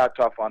 He got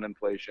tough on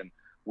inflation.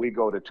 We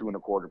go to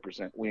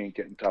 2.25%. We ain't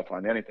getting tough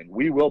on anything.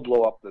 We will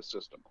blow up this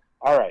system.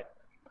 All right,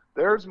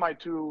 there's my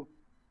two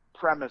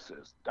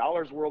premises.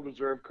 Dollar's world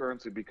reserve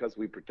currency because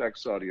we protect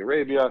Saudi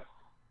Arabia.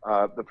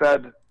 The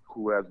Fed,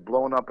 who has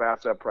blown up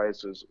asset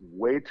prices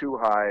way too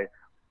high,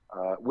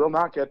 will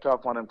not get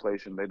tough on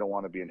inflation. They don't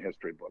want to be in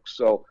history books.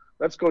 So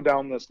let's go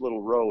down this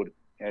little road,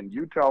 and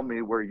you tell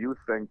me where you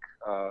think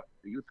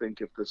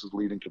if this is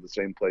leading to the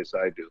same place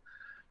I do.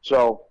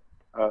 So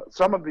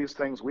some of these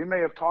things we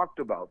may have talked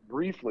about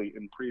briefly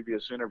in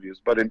previous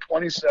interviews, but in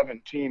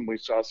 2017 we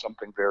saw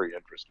something very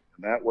interesting,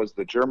 and that was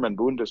the German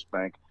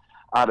Bundesbank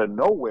out of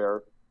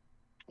nowhere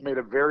made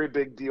a very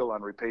big deal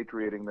on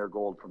repatriating their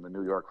gold from the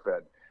New York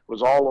Fed. It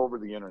was all over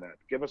the internet.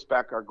 Give us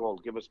back our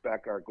gold. Give us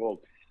back our gold.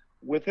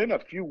 Within a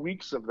few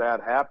weeks of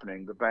that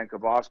happening, the Bank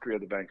of Austria,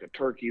 the Bank of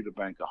Turkey, the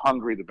Bank of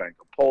Hungary, the Bank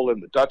of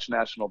Poland, the Dutch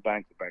National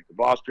Bank, the Bank of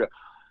Austria,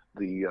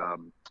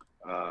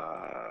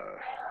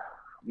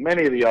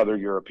 many of the other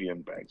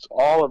European banks,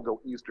 all of the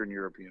Eastern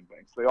European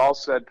banks, they all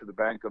said to the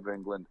Bank of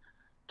England,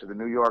 to the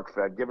New York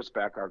Fed, give us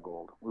back our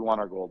gold. We want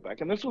our gold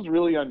back. And this was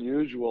really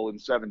unusual in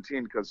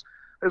 17 because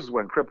this is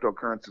when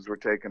cryptocurrencies were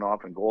taking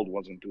off and gold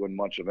wasn't doing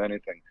much of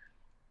anything.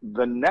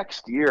 The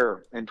next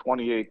year in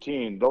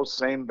 2018, those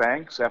same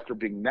banks, after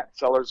being net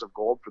sellers of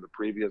gold for the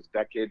previous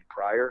decade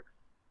prior,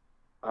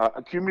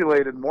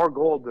 accumulated more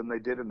gold than they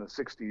did in the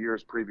 60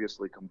 years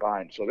previously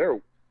combined. So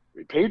they're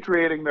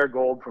repatriating their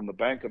gold from the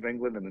Bank of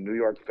England and the New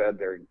York Fed.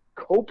 They're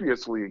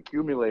copiously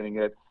accumulating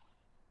it,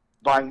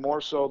 buying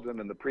more so than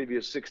in the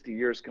previous 60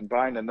 years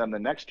combined. And then the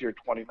next year,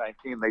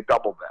 2019, they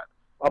doubled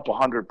that, up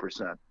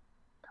 100%.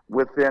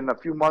 Within a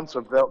few months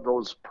of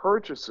those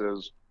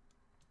purchases,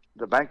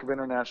 the Bank of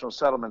International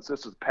Settlements,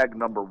 this is peg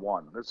number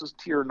one. This is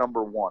tier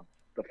number one,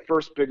 the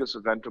first biggest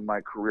event of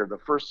my career, the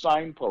first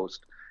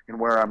signpost in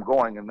where I'm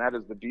going, and that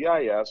is the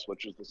BIS,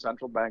 which is the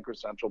central bank or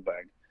central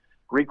bank,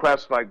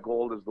 reclassified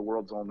gold as the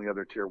world's only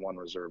other tier one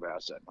reserve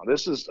asset. Now,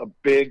 this is a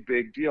big,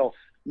 big deal.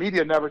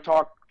 Media never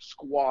talked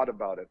squat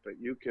about it, but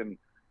you can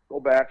go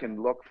back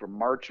and look from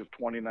March of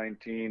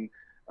 2019.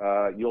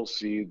 You'll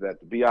see that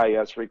the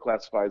BIS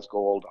reclassifies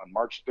gold on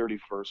March 31st,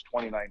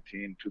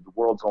 2019 to the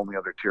world's only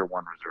other tier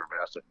one reserve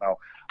asset. Now,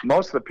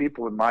 most of the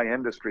people in my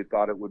industry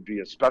thought it would be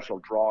a special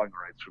drawing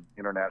rights from the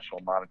International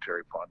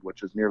Monetary Fund,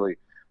 which is nearly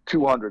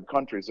 200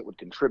 countries that would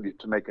contribute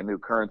to make a new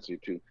currency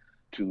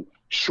to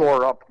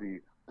shore up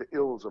the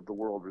ills of the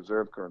world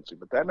reserve currency.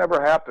 But that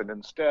never happened.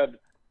 Instead,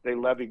 they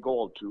levy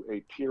gold to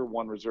a tier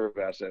one reserve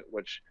asset,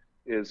 which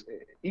is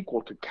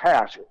equal to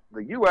cash.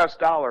 The U.S.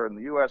 dollar and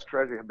the U.S.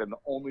 Treasury have been the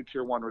only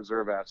tier one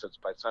reserve assets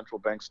by central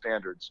bank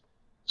standards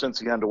since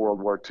the end of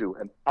World War II.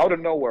 And out of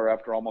nowhere,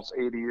 after almost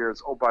 80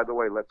 years, oh, by the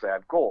way, let's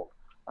add gold.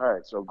 All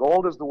right, so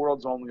gold is the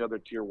world's only other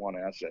tier one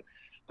asset.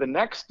 The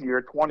next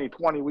year,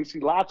 2020, we see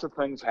lots of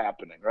things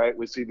happening, right?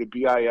 We see the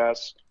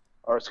BIS,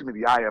 or excuse me,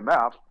 the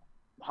IMF,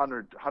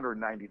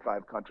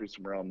 195 countries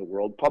from around the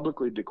world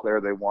publicly declare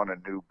they want a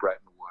new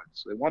Bretton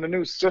Woods. They want a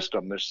new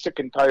system. They're sick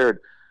and tired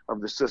of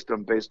the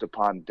system based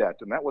upon debt.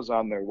 And that was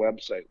on their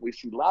website. We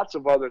see lots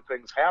of other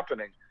things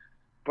happening.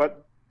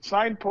 But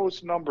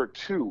signpost number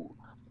two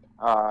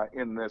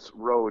in this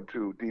road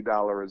to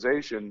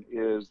de-dollarization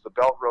is the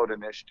Belt Road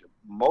Initiative.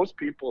 Most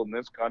people in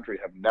this country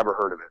have never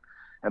heard of it.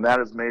 And that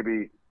is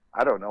maybe,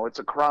 I don't know, it's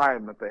a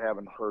crime that they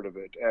haven't heard of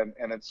it.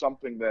 And it's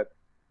something that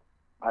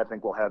I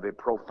think will have a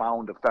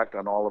profound effect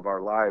on all of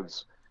our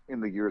lives in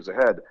the years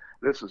ahead.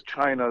 This is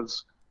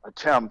China's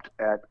attempt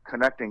at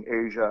connecting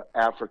Asia,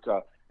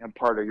 Africa, and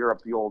part of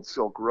Europe, the old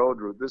Silk Road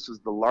route. This is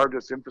the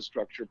largest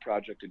infrastructure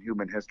project in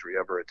human history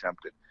ever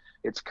attempted.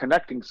 It's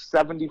connecting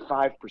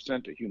 75%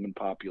 of human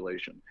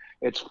population.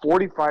 It's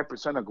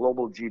 45% of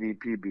global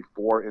GDP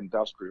before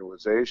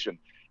industrialization.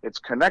 It's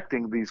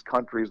connecting these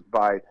countries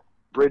by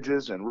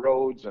bridges and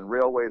roads and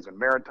railways and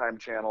maritime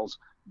channels,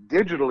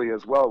 digitally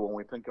as well. When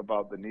we think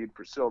about the need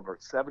for silver,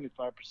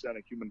 75%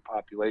 of human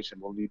population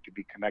will need to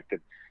be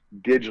connected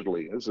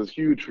digitally. This is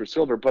huge for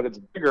silver, but it's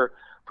bigger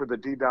for the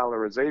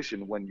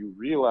de-dollarization when you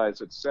realize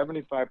that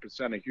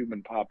 75% of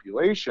human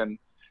population,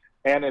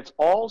 and it's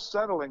all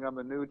settling on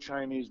the new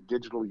Chinese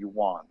digital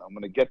yuan. I'm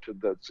going to get to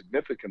the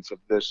significance of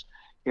this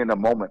in a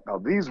moment. Now,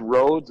 these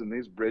roads and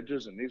these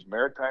bridges and these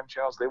maritime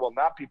channels, they will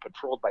not be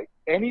patrolled by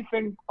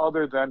anything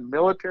other than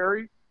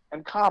military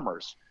and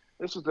commerce.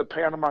 This is the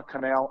Panama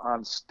Canal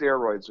on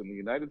steroids, and the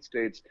United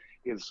States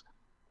is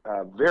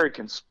very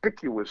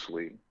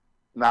conspicuously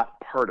not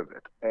part of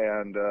it.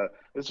 And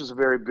this is a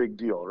very big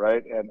deal,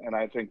 right? And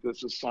I think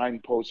this is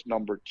signpost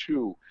number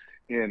two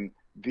in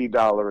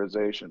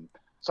de-dollarization.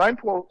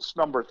 Signpost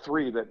number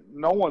three that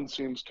no one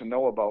seems to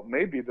know about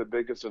may be the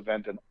biggest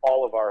event in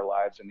all of our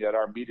lives, and yet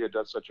our media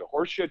does such a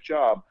horseshit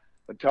job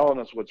of telling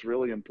us what's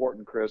really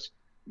important, Chris.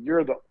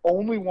 You're the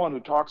only one who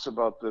talks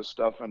about this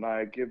stuff, and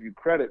I give you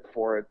credit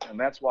for it, and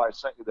that's why I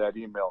sent you that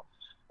email.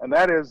 And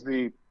that is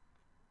the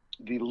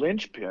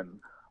linchpin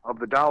of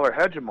the dollar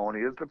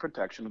hegemony is the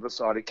protection of the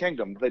Saudi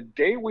kingdom. The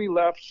day we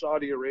left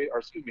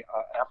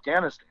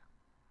Afghanistan,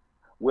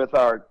 with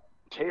our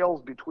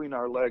tails between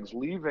our legs,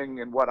 leaving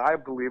in what I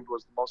believed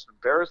was the most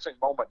embarrassing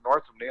moment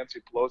north of Nancy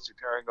Pelosi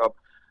tearing up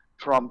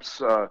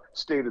Trump's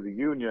State of the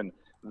Union,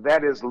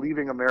 that is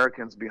leaving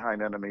Americans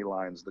behind enemy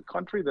lines. The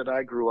country that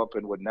I grew up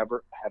in would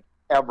never have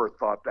ever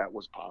thought that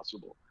was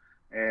possible.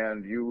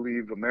 And you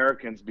leave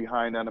Americans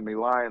behind enemy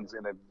lines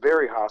in a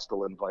very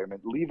hostile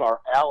environment, leave our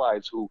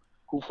allies who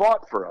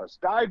fought for us,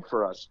 died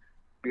for us,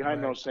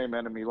 behind those same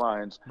enemy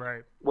lines,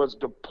 was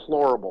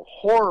deplorable,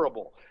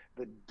 horrible.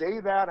 The day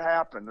that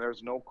happened,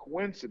 there's no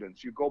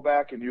coincidence. You go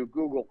back and you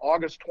Google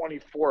August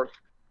 24th,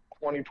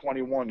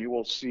 2021, you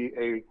will see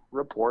a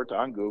report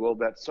on Google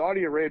that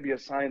Saudi Arabia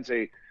signs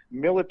a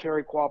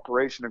military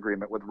cooperation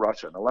agreement with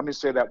Russia. Now, let me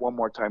say that one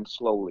more time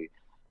slowly.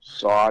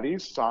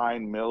 Saudis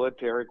sign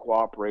military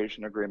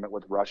cooperation agreement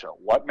with Russia.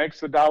 What makes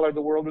the dollar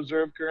the world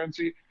reserve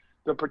currency?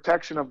 The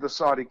protection of the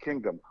Saudi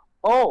kingdom.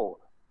 Oh,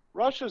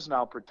 Russia's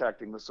now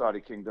protecting the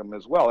Saudi kingdom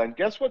as well. And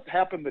guess what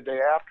happened the day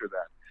after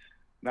that?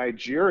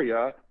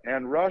 Nigeria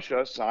and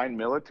Russia signed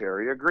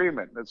military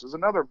agreement. This is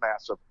another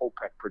massive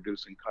OPEC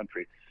producing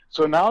country.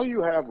 So now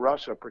you have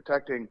Russia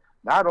protecting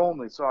not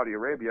only Saudi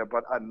Arabia,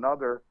 but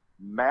another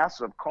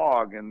massive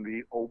cog in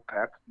the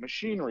OPEC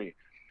machinery.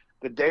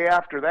 The day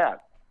after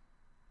that,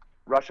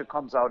 Russia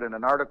comes out in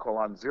an article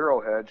on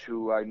Zero Hedge,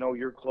 who I know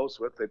you're close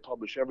with. They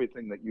publish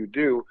everything that you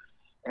do.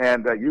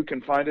 And you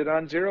can find it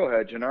on Zero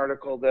Hedge, an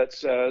article that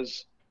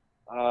says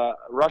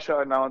Russia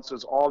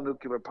announces all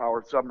nuclear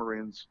powered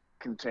submarines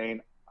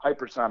contain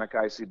hypersonic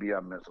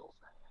ICBM missiles.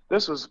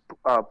 This was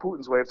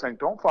Putin's way of saying,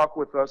 don't fuck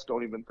with us,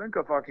 don't even think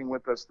of fucking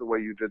with us the way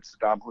you did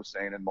Saddam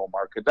Hussein and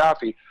Muammar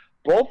Gaddafi,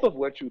 both of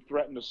which who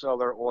threatened to sell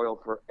their oil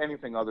for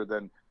anything other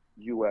than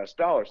US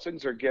dollars.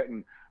 Things are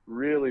getting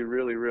really,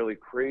 really, really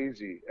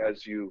crazy,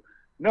 as you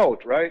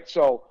note, right?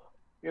 So,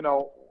 you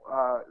know,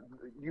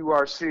 you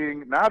are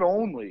seeing not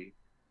only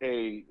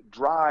a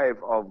drive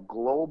of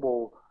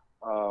global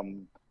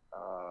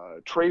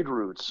trade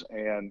routes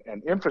and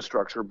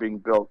infrastructure being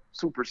built,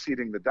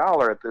 superseding the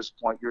dollar at this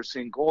point. You're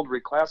seeing gold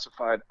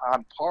reclassified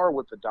on par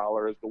with the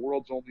dollar as the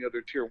world's only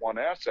other tier one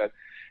asset.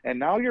 And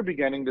now you're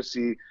beginning to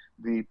see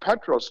the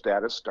petro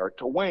status start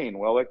to wane.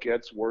 Well, it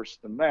gets worse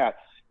than that.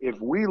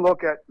 If we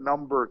look at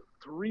number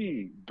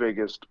 3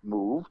 biggest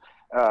move,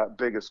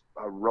 biggest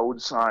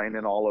road sign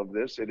in all of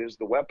this, it is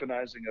the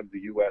weaponizing of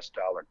the US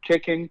dollar,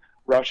 kicking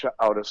Russia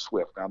out of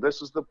SWIFT. Now,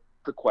 this is the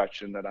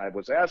question that I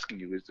was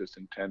asking you. Is this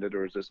intended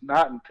or is this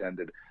not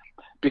intended?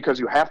 Because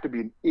you have to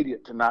be an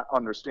idiot to not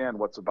understand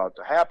what's about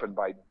to happen.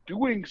 By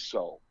doing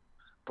so,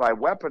 by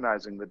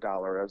weaponizing the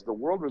dollar as the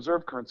world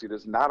reserve currency, it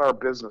is not our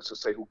business to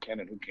say who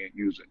can and who can't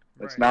use it.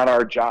 It's not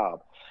our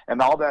job.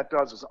 And all that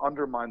does is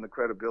undermine the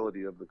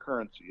credibility of the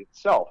currency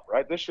itself,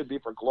 right? This should be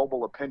for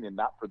global opinion,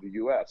 not for the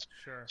U.S.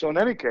 Sure. So in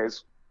any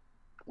case,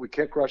 we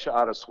kick Russia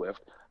out of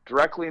SWIFT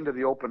directly into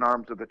the open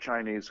arms of the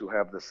Chinese, who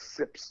have the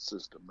CIPS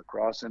system, the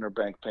Cross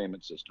Interbank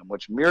Payment System,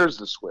 which mirrors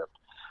the SWIFT,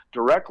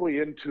 directly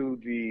into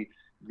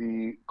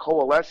the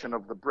coalition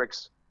of the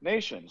BRICS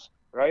nations,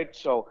 right?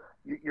 So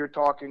you're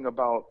talking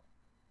about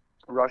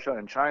Russia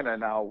and China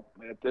now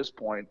at this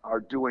point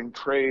are doing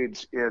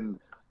trades in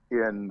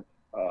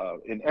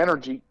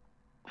energy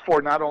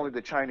for not only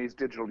the Chinese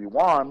digital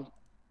yuan,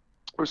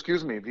 or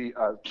excuse me, the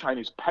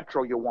Chinese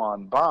petro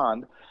yuan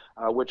bond,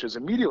 which is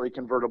immediately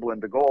convertible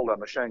into gold on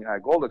the Shanghai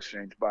Gold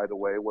Exchange, by the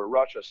way, where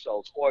Russia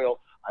sells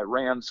oil,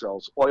 Iran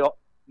sells oil,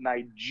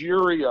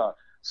 Nigeria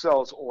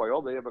sells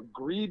oil. They have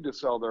agreed to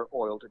sell their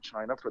oil to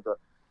China for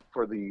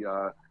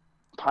the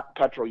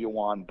petro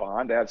yuan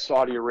bond. As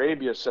Saudi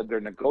Arabia said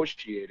they're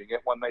negotiating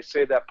it. When they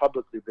say that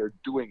publicly, they're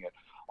doing it.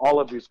 All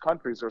of these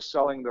countries are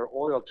selling their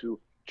oil to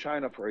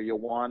China for a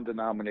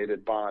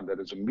yuan-denominated bond that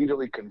is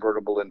immediately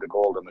convertible into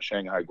gold on the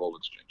Shanghai Gold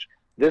Exchange.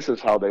 This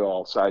is how they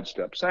all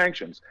sidestep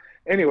sanctions.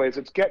 Anyways,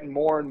 it's getting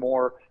more and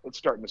more, it's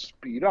starting to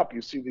speed up.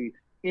 You see the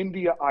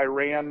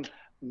India-Iran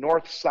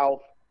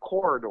north-south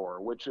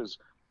corridor, which is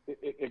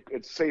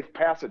it's safe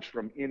passage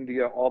from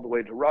India all the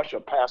way to Russia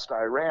past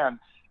Iran.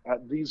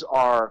 These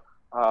are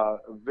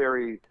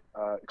very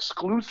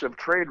exclusive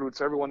trade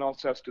routes. Everyone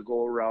else has to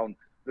go around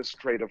the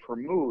Strait of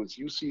Hormuz.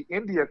 You see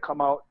India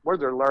come out, we're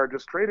their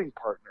largest trading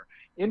partner.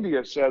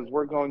 India says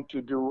we're going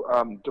to do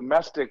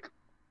domestic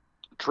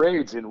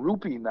trades in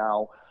rupee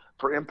now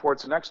for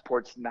imports and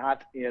exports,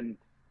 not in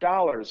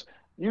dollars.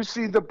 You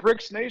see the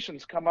BRICS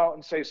nations come out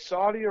and say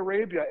Saudi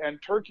Arabia and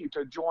Turkey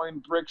to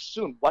join BRICS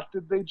soon. What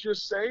did they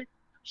just say?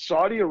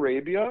 Saudi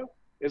Arabia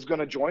is going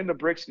to join the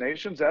BRICS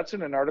nations. That's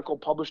in an article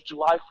published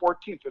July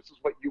 14th. This is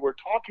what you were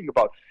talking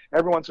about.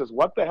 Everyone says,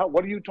 what the hell?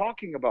 What are you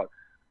talking about?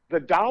 The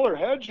dollar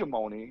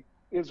hegemony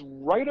is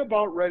right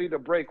about ready to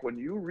break when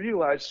you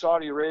realize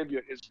Saudi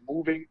Arabia is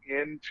moving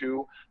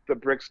into the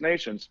BRICS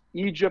nations,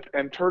 Egypt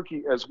and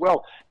Turkey as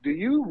well. Do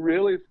you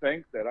really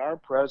think that our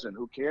president,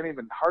 who can't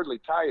even hardly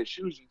tie his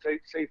shoes and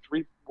say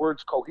 3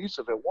 words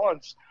cohesive at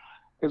once,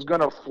 is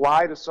going to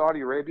fly to Saudi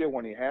Arabia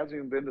when he hasn't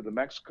even been to the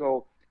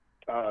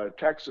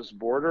Mexico-Texas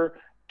border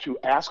to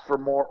ask for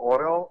more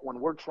oil when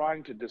we're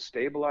trying to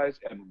destabilize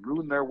and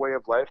ruin their way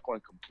of life,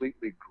 going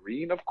completely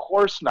green? Of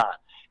course not.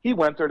 He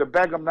went there to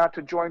beg them not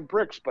to join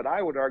BRICS, but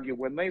I would argue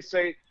when they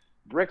say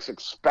BRICS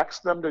expects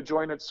them to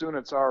join it soon,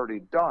 it's already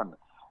done.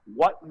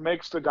 What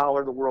makes the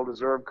dollar the world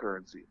reserve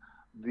currency?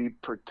 The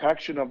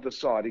protection of the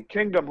Saudi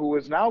kingdom, who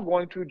is now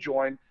going to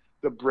join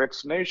the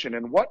BRICS nation.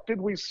 And what did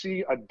we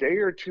see a day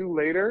or two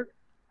later?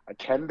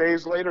 10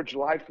 days later,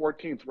 July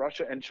 14th,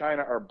 Russia and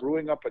China are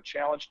brewing up a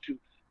challenge to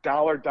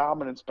dollar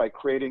dominance by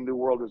creating new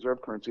world reserve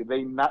currency.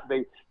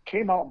 They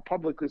came out and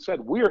publicly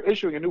said, we are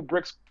issuing a new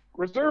BRICS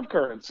reserve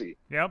currency.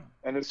 Yep.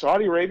 And is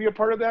Saudi Arabia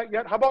part of that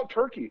yet? How about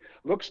Turkey?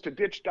 Looks to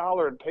ditch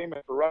dollar in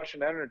payment for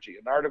Russian energy.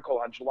 An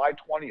article on July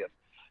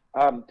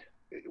 20th.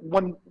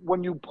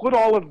 When you put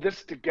all of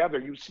this together,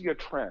 you see a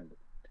trend.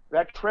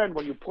 That trend,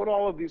 when you put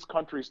all of these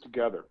countries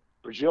together,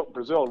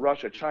 Brazil,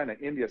 Russia, China,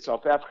 India,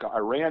 South Africa,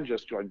 Iran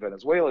just joined,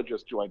 Venezuela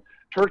just joined,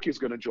 Turkey's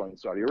going to join,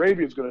 Saudi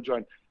Arabia is going to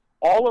join.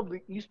 All of the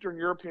Eastern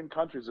European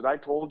countries that I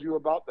told you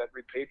about that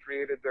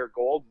repatriated their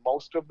gold,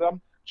 most of them,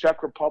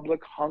 Czech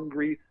Republic,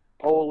 Hungary,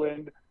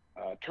 Poland,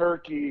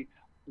 Turkey,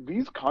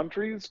 these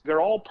countries,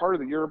 they're all part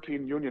of the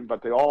European Union,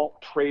 but they all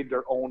trade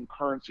their own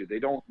currency. They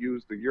don't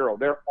use the euro.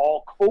 They're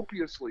all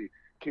copiously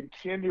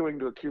continuing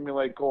to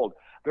accumulate gold.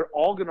 They're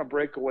all going to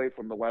break away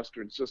from the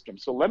Western system.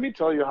 So let me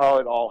tell you how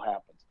it all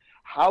happens.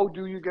 How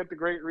do you get the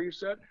Great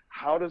Reset?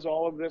 How does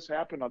all of this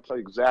happen? I'll tell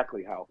you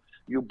exactly how.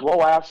 You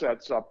blow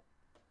assets up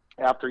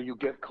after you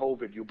get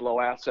COVID. You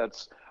blow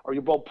assets or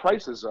you blow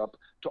prices up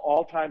to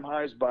all-time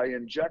highs by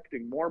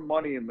injecting more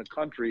money in the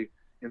country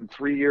in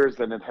 3 years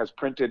than it has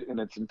printed in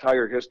its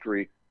entire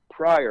history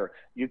prior.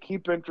 You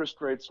keep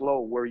interest rates low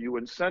where you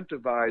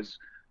incentivize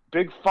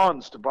big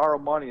funds to borrow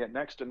money at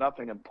next to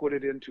nothing and put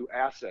it into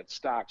assets,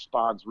 stocks,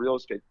 bonds, real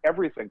estate,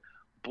 everything.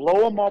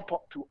 Blow them up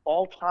to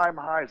all-time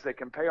highs. They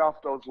can pay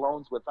off those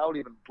loans without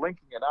even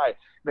blinking an eye.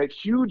 Make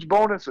huge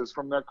bonuses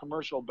from their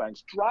commercial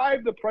banks.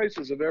 Drive the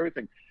prices of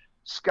everything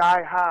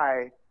sky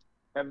high.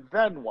 And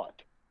then what?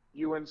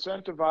 You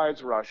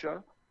incentivize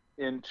Russia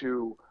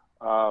into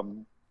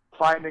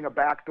finding a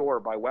back door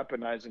by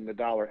weaponizing the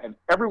dollar. And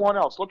everyone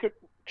else, look at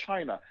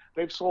China.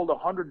 They've sold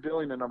 100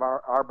 billion of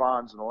our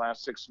bonds in the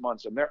last 6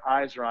 months, and their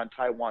eyes are on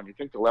Taiwan. You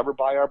think they'll ever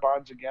buy our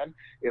bonds again?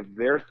 If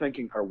they're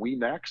thinking, are we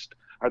next?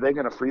 Are they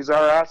going to freeze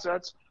our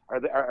assets?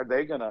 Are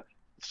they going to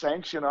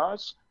sanction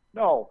us?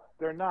 No,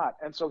 they're not.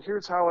 And so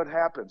here's how it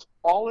happens.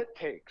 All it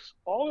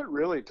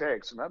really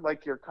takes, and I'd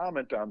like your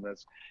comment on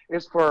this,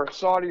 is for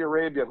Saudi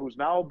Arabia, who's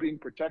now being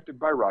protected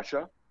by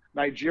Russia,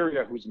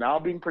 Nigeria, who's now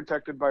being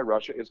protected by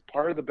Russia, is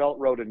part of the Belt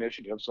Road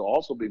Initiative, so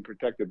also being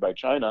protected by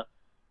China.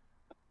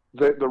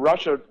 The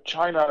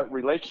Russia-China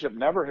relationship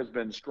never has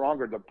been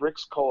stronger. The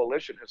BRICS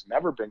coalition has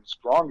never been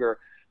stronger.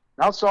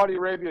 Now Saudi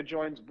Arabia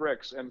joins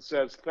BRICS and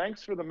says,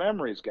 thanks for the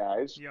memories,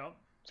 guys. Yep.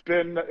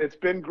 It's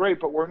been great,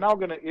 but we're now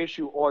going to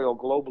issue oil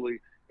globally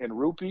in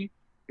rupee,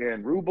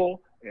 in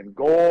ruble, in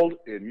gold,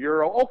 in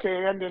euro,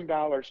 okay, and in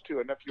dollars too.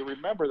 And if you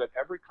remember that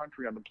every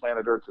country on the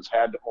planet Earth has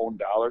had to own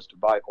dollars to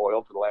buy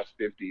oil for the last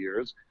 50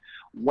 years,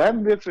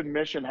 when this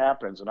admission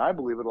happens, and I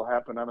believe it'll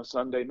happen on a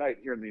Sunday night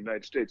here in the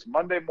United States,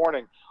 Monday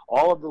morning,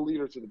 all of the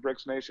leaders of the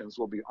BRICS nations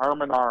will be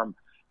arm in arm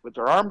with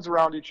their arms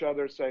around each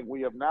other saying,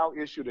 we have now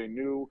issued a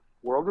new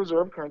world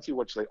reserve currency,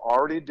 which they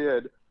already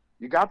did.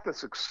 You got the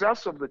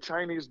success of the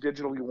Chinese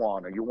digital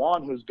yuan, a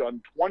yuan who's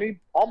done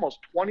almost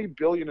 20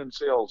 billion in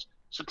sales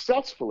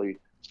successfully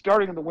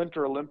starting in the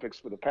Winter Olympics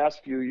for the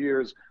past few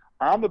years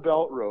on the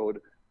Belt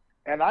Road.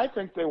 And I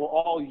think they will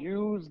all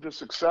use the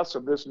success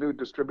of this new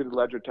distributed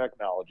ledger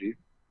technology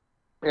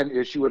and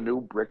issue a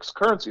new BRICS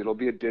currency. It'll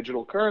be a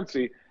digital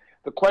currency.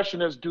 The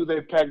question is, do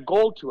they peg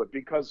gold to it?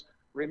 Because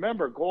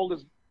remember, gold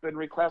has been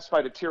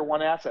reclassified a tier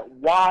 1 asset.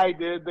 Why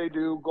did they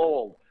do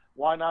gold?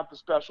 Why not the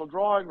special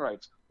drawing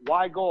rights?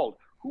 Why gold?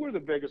 Who are the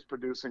biggest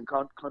producing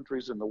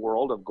countries in the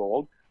world of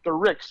gold? The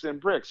RICS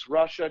and BRICS,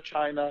 Russia,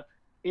 China,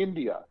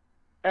 India,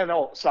 and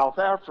South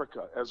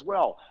Africa as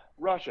well.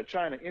 Russia,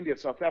 China, India,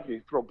 South Africa.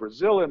 You throw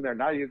Brazil in there.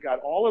 Now you've got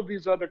all of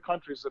these other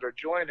countries that are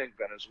joining,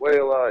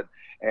 Venezuela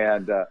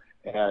and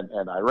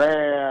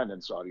Iran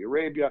and Saudi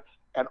Arabia.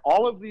 And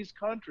all of these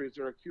countries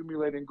are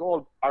accumulating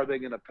gold. Are they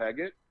going to peg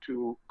it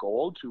to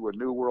gold, to a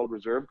new world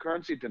reserve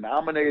currency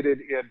denominated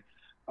in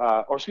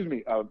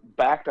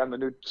backed on the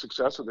new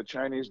success of the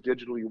Chinese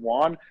digital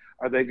yuan?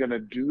 Are they going to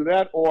do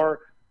that? Or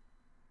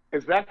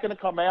is that going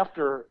to come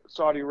after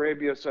Saudi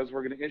Arabia says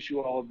we're going to issue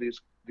all of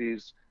these,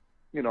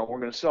 we're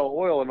going to sell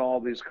oil in all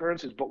these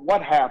currencies? But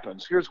what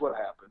happens? Here's what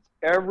happens.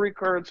 Every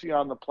currency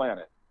on the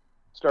planet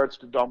starts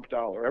to dump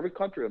dollar. Every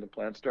country on the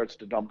planet starts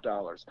to dump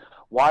dollars.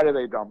 Why do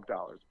they dump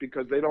dollars?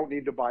 Because they don't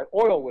need to buy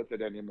oil with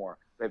it anymore.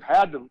 They've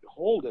had to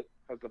hold it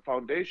as the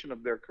foundation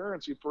of their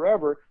currency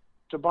forever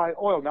to buy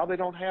oil. Now they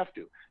don't have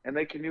to, and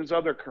they can use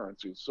other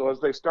currencies. So as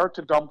they start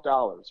to dump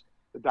dollars,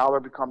 the dollar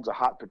becomes a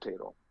hot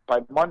potato.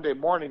 By Monday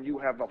morning, you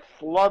have a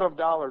flood of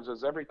dollars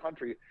as every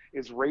country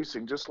is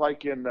racing, just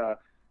like in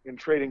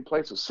trading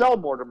places. Sell,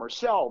 Mortimer,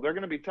 sell. They're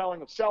going to be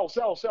telling us, sell,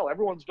 sell, sell.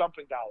 Everyone's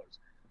dumping dollars.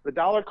 The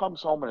dollar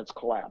comes home and it's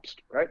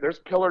collapsed, right? There's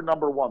pillar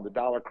number one, the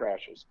dollar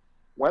crashes.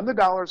 When the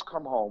dollars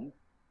come home,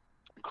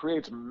 it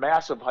creates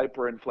massive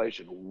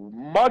hyperinflation,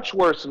 much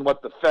worse than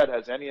what the Fed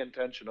has any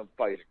intention of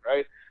fighting,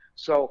 right?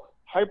 So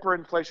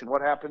hyperinflation,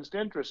 what happens to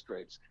interest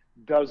rates?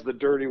 Does the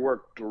dirty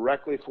work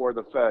directly for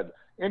the Fed.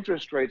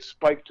 Interest rates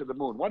spike to the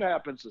moon. What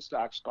happens to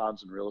stocks,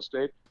 bonds, and real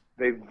estate?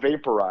 They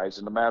vaporize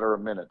in a matter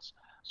of minutes.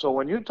 So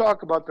when you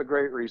talk about the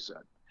Great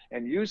Reset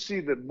and you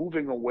see the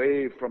moving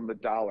away from the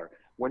dollar,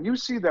 when you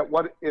see that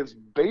what is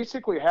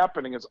basically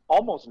happening is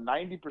almost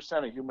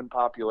 90% of human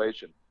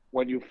population,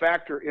 when you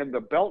factor in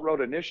the Belt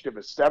Road Initiative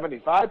is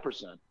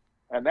 75%,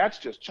 and that's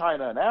just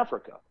China and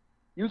Africa,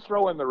 you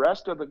throw in the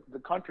rest of the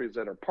countries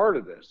that are part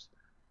of this,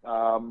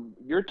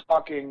 you're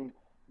talking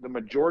the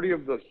majority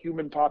of the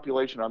human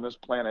population on this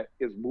planet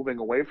is moving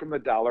away from the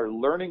dollar,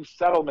 learning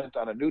settlement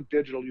on a new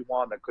digital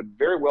yuan that could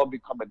very well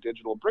become a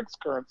digital BRICS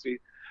currency,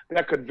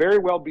 that could very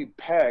well be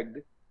pegged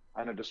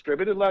on a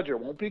distributed ledger.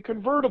 It won't be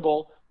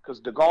convertible, because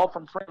de Gaulle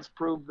from France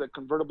proved that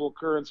convertible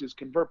currencies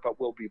convert, but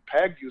will be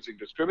pegged using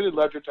distributed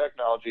ledger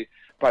technology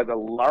by the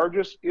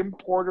largest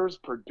importers,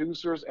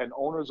 producers, and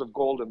owners of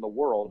gold in the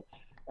world.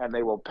 And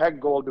they will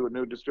peg gold to a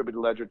new distributed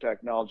ledger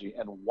technology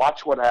and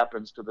watch what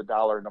happens to the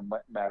dollar in a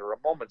matter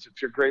of moments. It's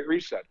your Great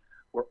Reset,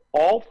 where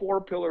all four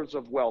pillars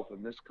of wealth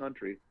in this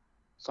country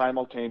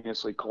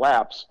simultaneously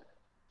collapse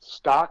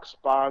stocks,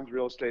 bonds,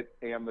 real estate,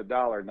 and the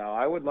dollar. Now,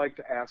 I would like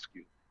to ask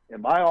you,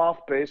 am I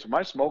off base? Am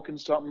I smoking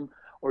something?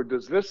 Or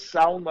does this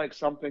sound like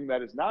something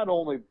that is not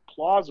only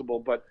plausible,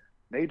 but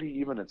maybe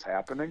even it's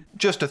happening?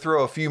 Just to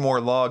throw a few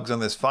more logs on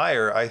this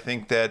fire, I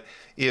think that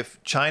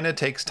if China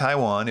takes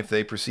Taiwan, if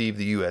they perceive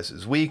the U.S.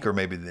 as weak, or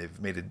maybe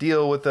they've made a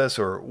deal with us,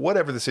 or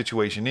whatever the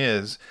situation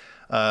is,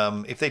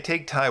 if they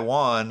take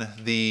Taiwan,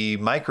 the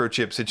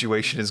microchip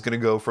situation is going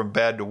to go from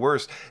bad to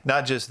worse.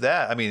 Not just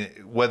that, I mean,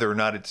 whether or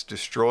not it's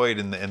destroyed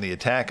in the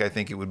attack, I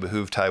think it would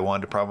behoove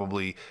Taiwan to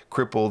probably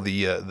cripple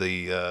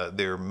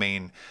their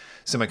main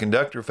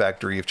semiconductor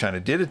factory if China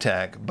did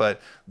attack.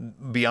 But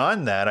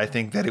beyond that, I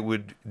think that it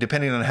would,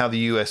 depending on how the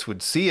U.S.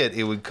 would see it,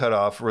 it would cut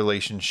off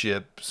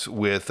relationships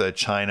with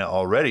China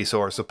already. So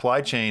our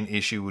supply chain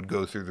issue would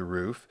go through the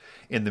roof.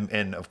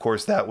 And of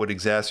course, that would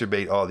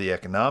exacerbate all the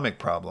economic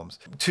problems.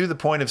 To the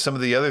point of some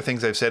of the other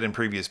things I've said in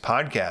previous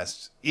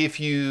podcasts,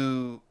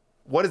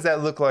 what does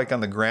that look like on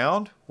the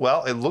ground?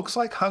 Well, it looks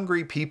like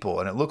hungry people,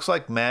 and it looks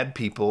like mad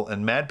people,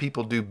 and mad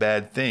people do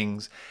bad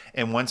things.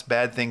 And once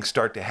bad things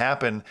start to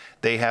happen,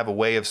 they have a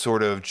way of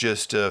sort of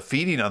just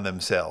feeding on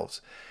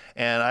themselves.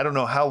 And I don't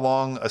know how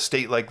long a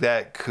state like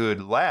that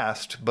could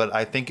last, but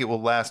I think it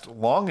will last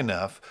long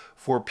enough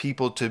for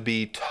people to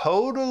be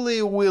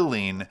totally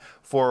willing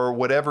for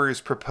whatever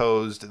is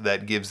proposed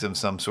that gives them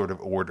some sort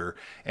of order.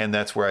 And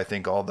that's where I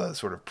think all the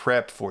sort of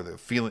prep for the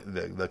feeling,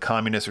 the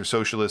communist or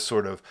socialist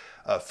sort of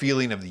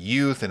feeling of the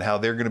youth and how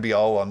they're going to be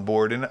all on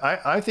board. And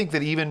I think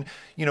that even,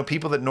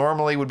 people that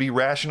normally would be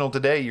rational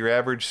today, your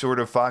average sort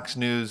of Fox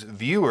News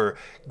viewer,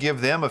 give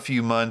them a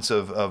few months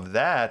of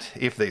that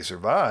if they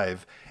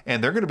survive,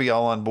 and they're going to be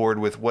all on board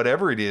with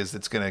whatever it is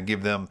that's going to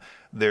give them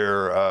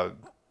their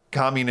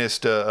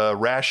communist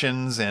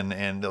rations,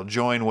 and they'll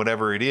join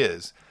whatever it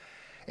is.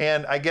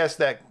 And I guess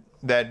that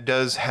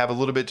does have a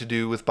little bit to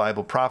do with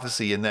Bible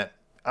prophecy, in that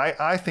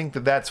I think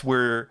that that's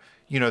where,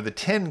 the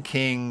 10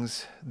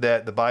 kings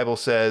that the Bible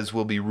says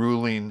will be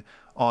ruling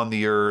on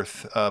the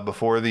earth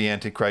before the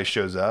Antichrist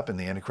shows up, and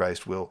the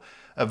Antichrist will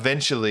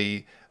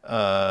eventually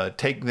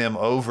take them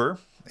over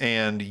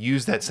and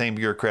use that same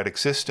bureaucratic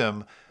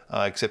system,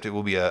 except it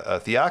will be a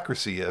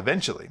theocracy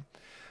eventually.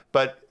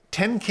 But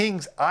 10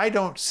 kings, I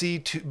don't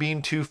see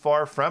being too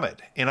far from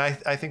it. And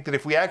I think that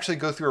if we actually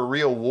go through a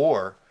real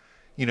war,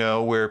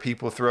 where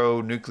people throw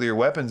nuclear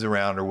weapons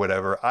around or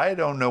whatever, I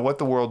don't know what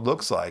the world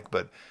looks like,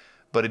 but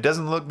it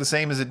doesn't look the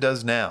same as it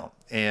does now.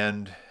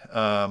 And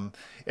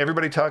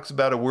everybody talks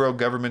about a world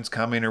government's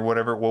coming or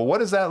whatever. Well, what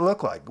does that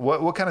look like?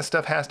 What kind of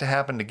stuff has to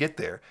happen to get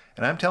there?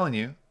 And I'm telling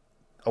you,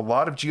 a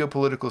lot of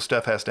geopolitical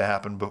stuff has to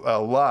happen,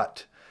 a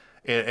lot.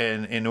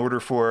 And in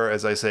order for,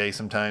 as I say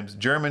sometimes,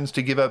 Germans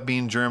to give up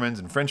being Germans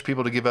and French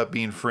people to give up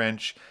being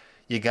French,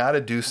 you got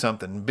to do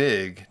something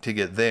big to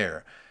get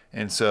there.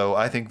 And so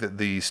I think that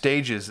the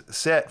stage is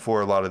set for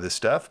a lot of this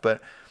stuff.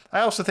 But I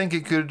also think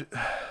it could,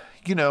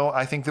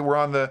 I think that we're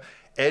on the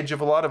edge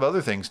of a lot of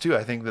other things too.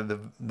 I think that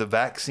the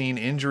vaccine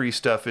injury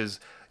stuff is,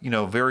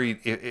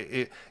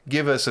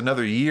 give us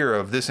another year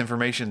of this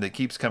information that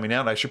keeps coming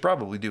out. I should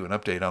probably do an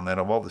update on that,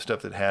 of all the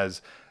stuff that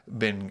has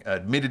been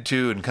admitted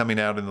to and coming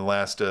out in the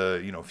last,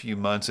 few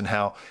months, and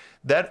how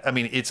that,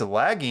 it's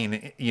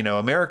lagging.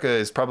 America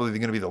is probably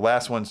going to be the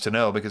last ones to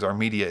know, because our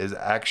media is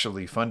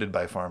actually funded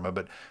by pharma.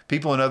 But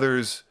people in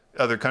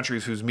other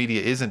countries whose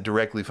media isn't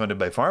directly funded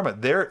by pharma,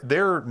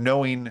 they're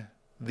knowing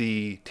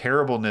the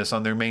terribleness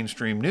on their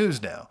mainstream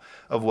news now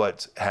of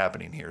what's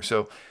happening here.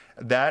 So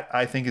that,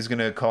 I think, is going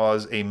to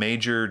cause a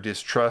major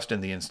distrust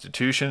in the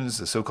institutions.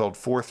 The so-called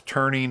fourth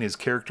turning is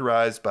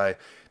characterized by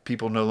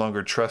people no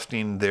longer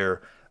trusting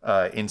their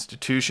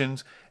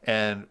institutions.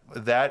 And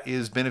that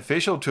is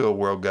beneficial to a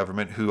world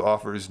government who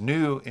offers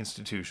new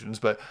institutions.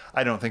 But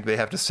I don't think they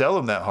have to sell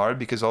them that hard,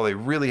 because all they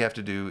really have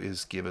to do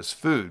is give us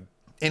food.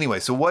 Anyway,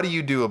 so what do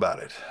you do about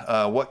it?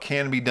 What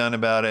can be done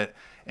about it?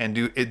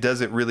 And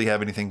does it really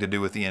have anything to do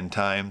with the end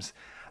times?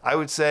 I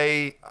would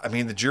say,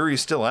 the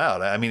jury's still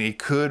out.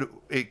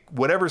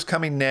 Whatever's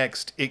coming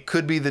next, it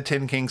could be the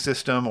 10 King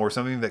system or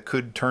something that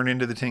could turn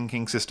into the 10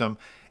 King system.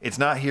 It's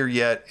not here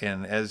yet.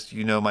 And as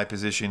you know, my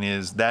position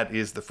is that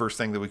is the first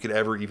thing that we could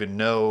ever even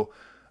know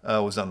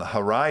was on the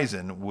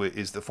horizon,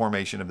 is the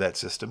formation of that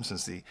system,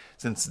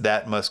 since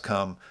that must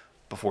come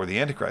before the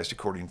Antichrist,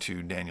 according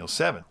to Daniel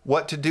 7.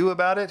 What to do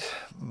about it?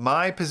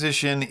 My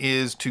position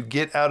is to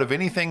get out of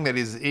anything that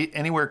is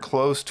anywhere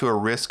close to a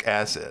risk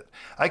asset.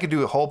 I could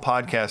do a whole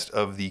podcast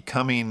of the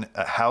coming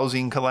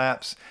housing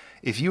collapse.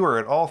 If you are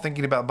at all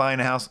thinking about buying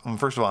a house,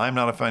 first of all, I'm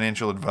not a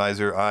financial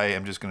advisor. I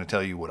am just going to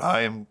tell you what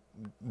I am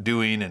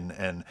doing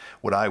and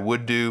what I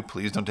would do.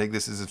 Please don't take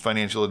this as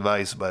financial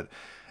advice. But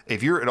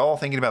if you're at all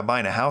thinking about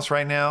buying a house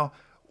right now,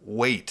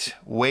 wait.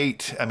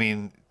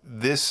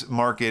 This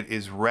market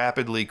is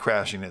rapidly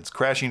crashing. It's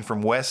crashing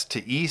from west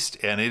to east,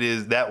 and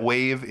that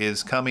wave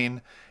is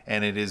coming,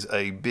 and it is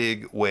a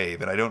big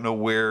wave. And I don't know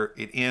where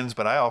it ends,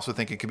 but I also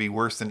think it could be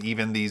worse than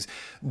even these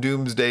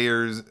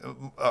doomsdayers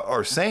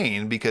are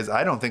saying, because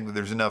I don't think that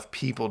there's enough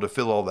people to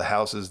fill all the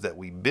houses that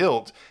we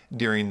built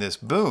during this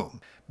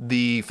boom.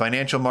 The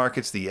financial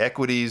markets, the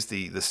equities,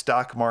 the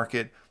stock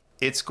market,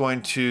 it's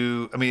going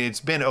to, I mean, it's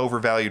been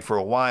overvalued for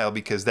a while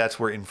because that's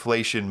where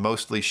inflation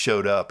mostly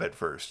showed up at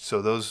first. So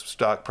those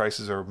stock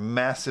prices are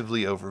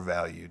massively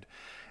overvalued.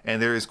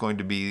 And there is going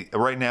to be,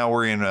 right now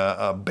we're in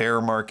a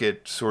bear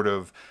market sort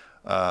of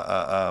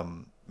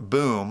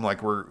boom.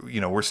 Like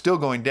we're still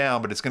going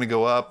down, but it's going to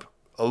go up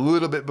a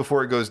little bit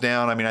before it goes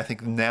down. I mean, I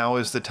think now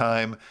is the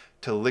time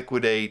to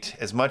liquidate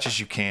as much as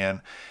you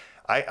can.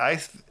 I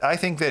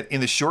think that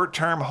in the short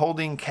term,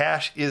 holding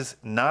cash is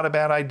not a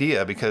bad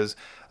idea, because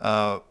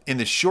in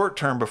the short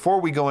term, before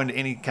we go into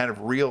any kind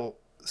of real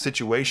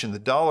situation, the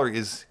dollar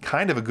is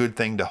kind of a good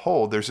thing to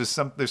hold. There's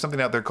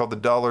something out there called the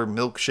dollar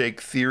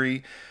milkshake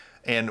theory.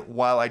 And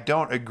while I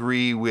don't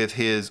agree with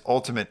his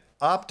ultimate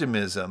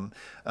optimism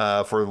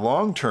for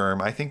long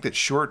term, I think that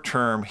short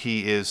term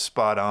he is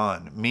spot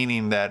on,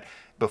 meaning that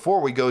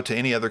before we go to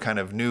any other kind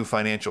of new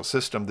financial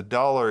system, the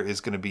dollar is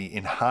going to be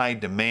in high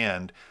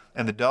demand.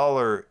 And the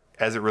dollar,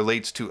 as it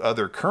relates to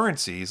other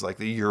currencies like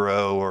the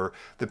euro or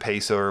the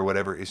peso or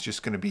whatever, is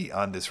just going to be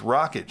on this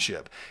rocket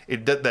ship.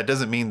 That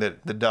doesn't mean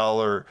that the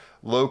dollar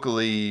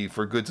locally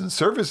for goods and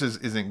services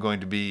isn't going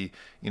to be,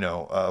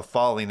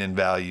 falling in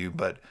value,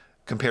 but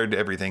compared to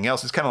everything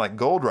else, it's kind of like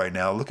gold right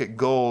now. Look at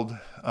gold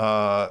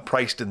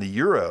priced in the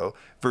euro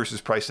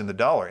versus priced in the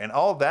dollar. And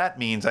all that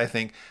means, I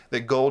think,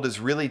 that gold is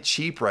really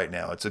cheap right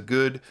now. It's a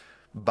good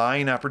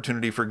buying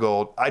opportunity for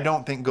gold. I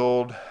don't think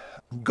gold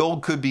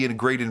could be a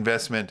great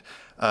investment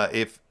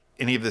if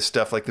any of this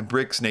stuff like the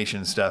BRICS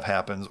nation stuff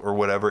happens or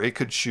whatever. It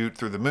could shoot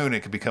through the moon. It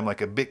could become like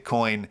a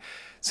Bitcoin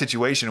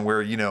situation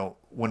where,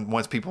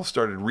 once people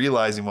started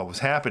realizing what was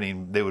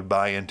happening, they would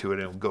buy into it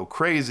and it would go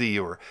crazy.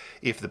 Or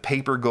if the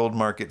paper gold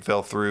market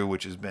fell through,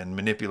 which has been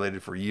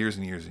manipulated for years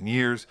and years and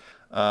years.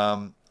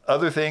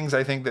 Other things,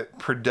 I think that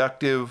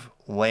productive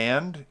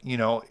land,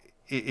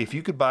 if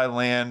you could buy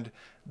land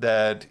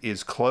that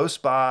is close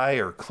by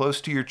or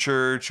close to your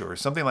church or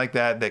something like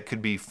that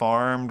could be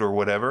farmed or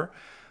whatever,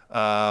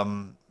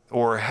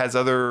 or has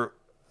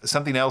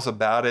something else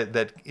about it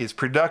that is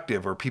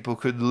productive, or people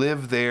could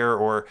live there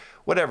or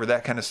whatever,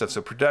 that kind of stuff.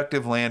 So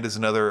productive land is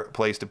another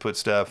place to put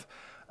stuff.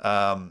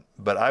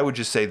 But I would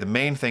just say the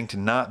main thing to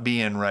not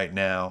be in right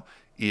now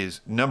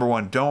is, number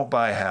one, don't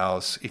buy a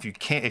house. If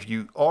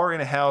you are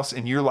in a house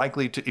and you're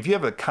likely to, if you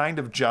have a kind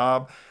of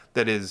job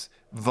that is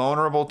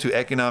vulnerable to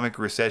economic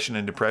recession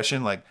and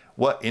depression, like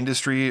what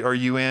industry are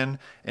you in?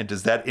 And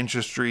does that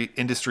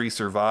industry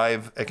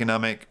survive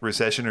economic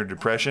recession or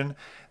depression?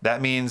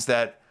 That means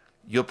that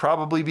you'll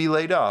probably be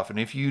laid off. And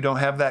if you don't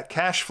have that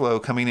cash flow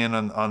coming in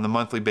on the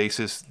monthly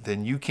basis,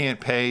 then you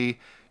can't pay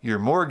your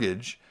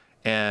mortgage,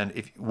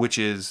 which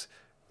is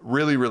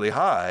really, really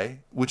high,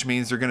 which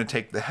means they're going to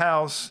take the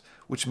house,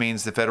 which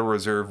means the Federal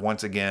Reserve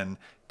once again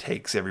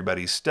takes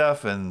everybody's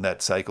stuff, and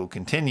that cycle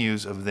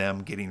continues of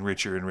them getting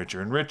richer and richer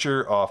and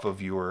richer off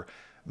of your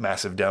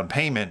massive down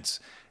payments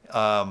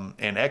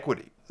and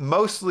equity.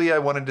 Mostly, I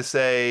wanted to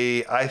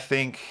say, I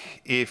think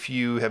if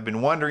you have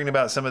been wondering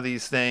about some of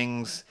these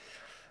things,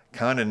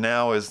 kind of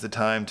now is the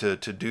time to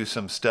do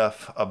some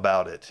stuff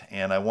about it.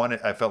 And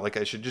I felt like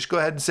I should just go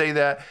ahead and say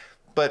that.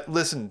 But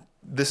listen,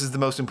 this is the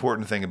most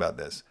important thing about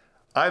this.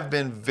 I've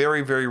been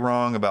very, very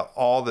wrong about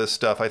all this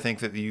stuff. I think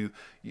that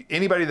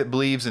anybody that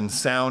believes in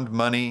sound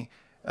money,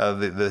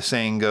 the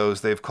saying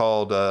goes, they've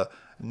called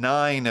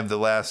 9 of the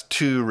last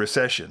 2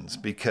 recessions,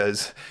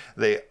 because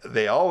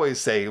they always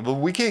say, well,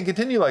 we can't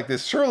continue like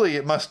this. Surely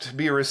it must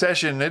be a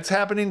recession. It's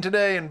happening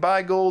today, and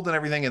buy gold and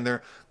everything.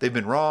 And they've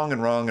been wrong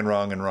and wrong and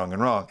wrong and wrong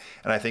and wrong.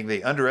 And I think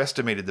they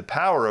underestimated the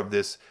power of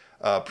this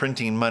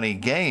printing money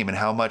game and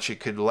how much it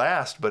could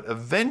last. But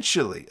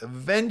eventually,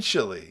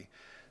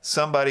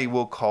 somebody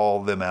will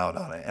call them out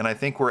on it. And I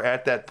think we're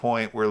at that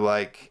point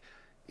where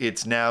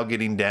it's now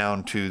getting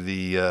down to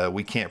the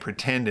we can't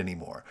pretend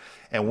anymore.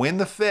 And when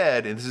the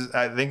Fed, and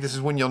I think this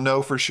is when you'll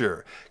know for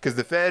sure, because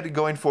the Fed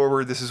going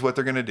forward, this is what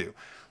they're going to do.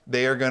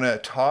 They are going to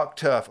talk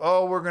tough.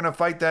 Oh, we're going to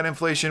fight that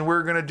inflation.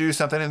 We're going to do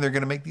something. And they're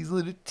going to make these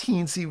little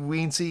teensy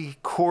weensy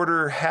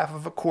half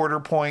of a quarter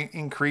point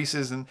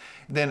increases. And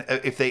then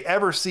if they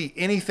ever see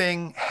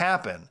anything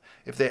happen,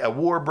 if a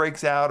war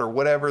breaks out or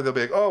whatever, they'll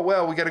be like, oh,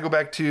 well, we got to go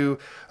back to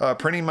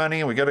printing money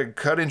and we got to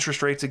cut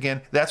interest rates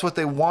again. That's what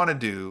they want to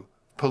do.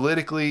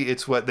 Politically,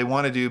 it's what they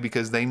want to do,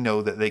 because they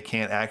know that they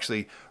can't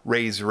actually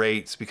raise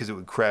rates because it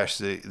would crash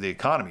the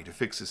economy to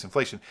fix this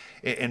inflation.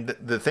 And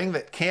the thing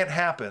that can't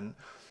happen,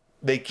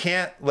 they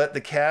can't let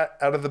the cat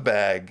out of the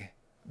bag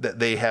that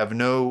they have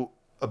no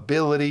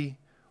ability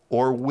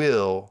or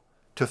will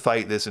to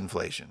fight this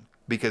inflation.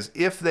 Because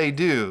if they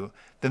do,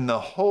 then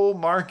the whole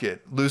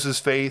market loses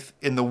faith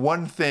in the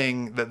one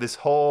thing that this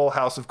whole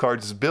house of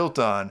cards is built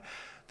on,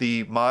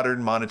 the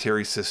modern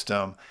monetary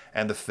system,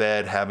 and the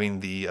Fed having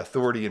the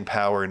authority and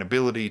power and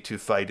ability to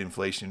fight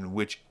inflation,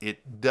 which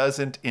it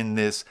doesn't in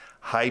this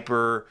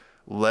hyper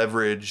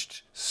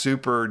leveraged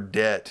super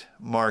debt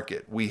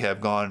market. We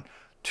have gone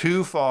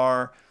too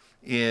far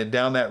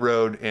down that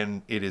road,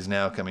 and it is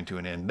now coming to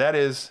an end. That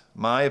is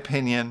my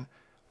opinion.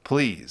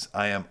 Please,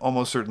 I am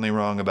almost certainly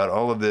wrong about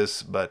all of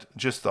this, but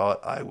just thought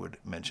I would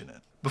mention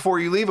it. Before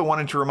you leave, I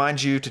wanted to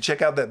remind you to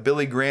check out that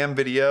Billy Graham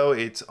video.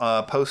 It's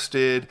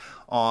posted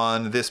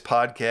on this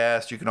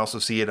podcast. You can also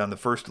see it on the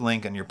first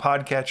link on your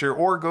podcatcher,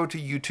 or go to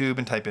YouTube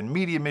and type in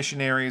Media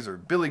Missionaries or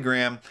Billy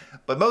Graham.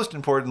 But most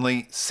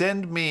importantly,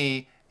 send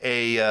me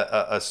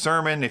a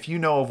sermon. If you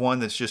know of one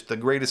that's just the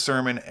greatest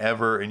sermon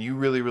ever and you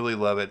really, really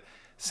love it,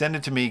 send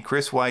it to me,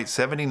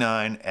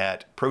 chriswhite79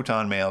 at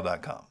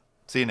protonmail.com.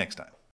 See you next time.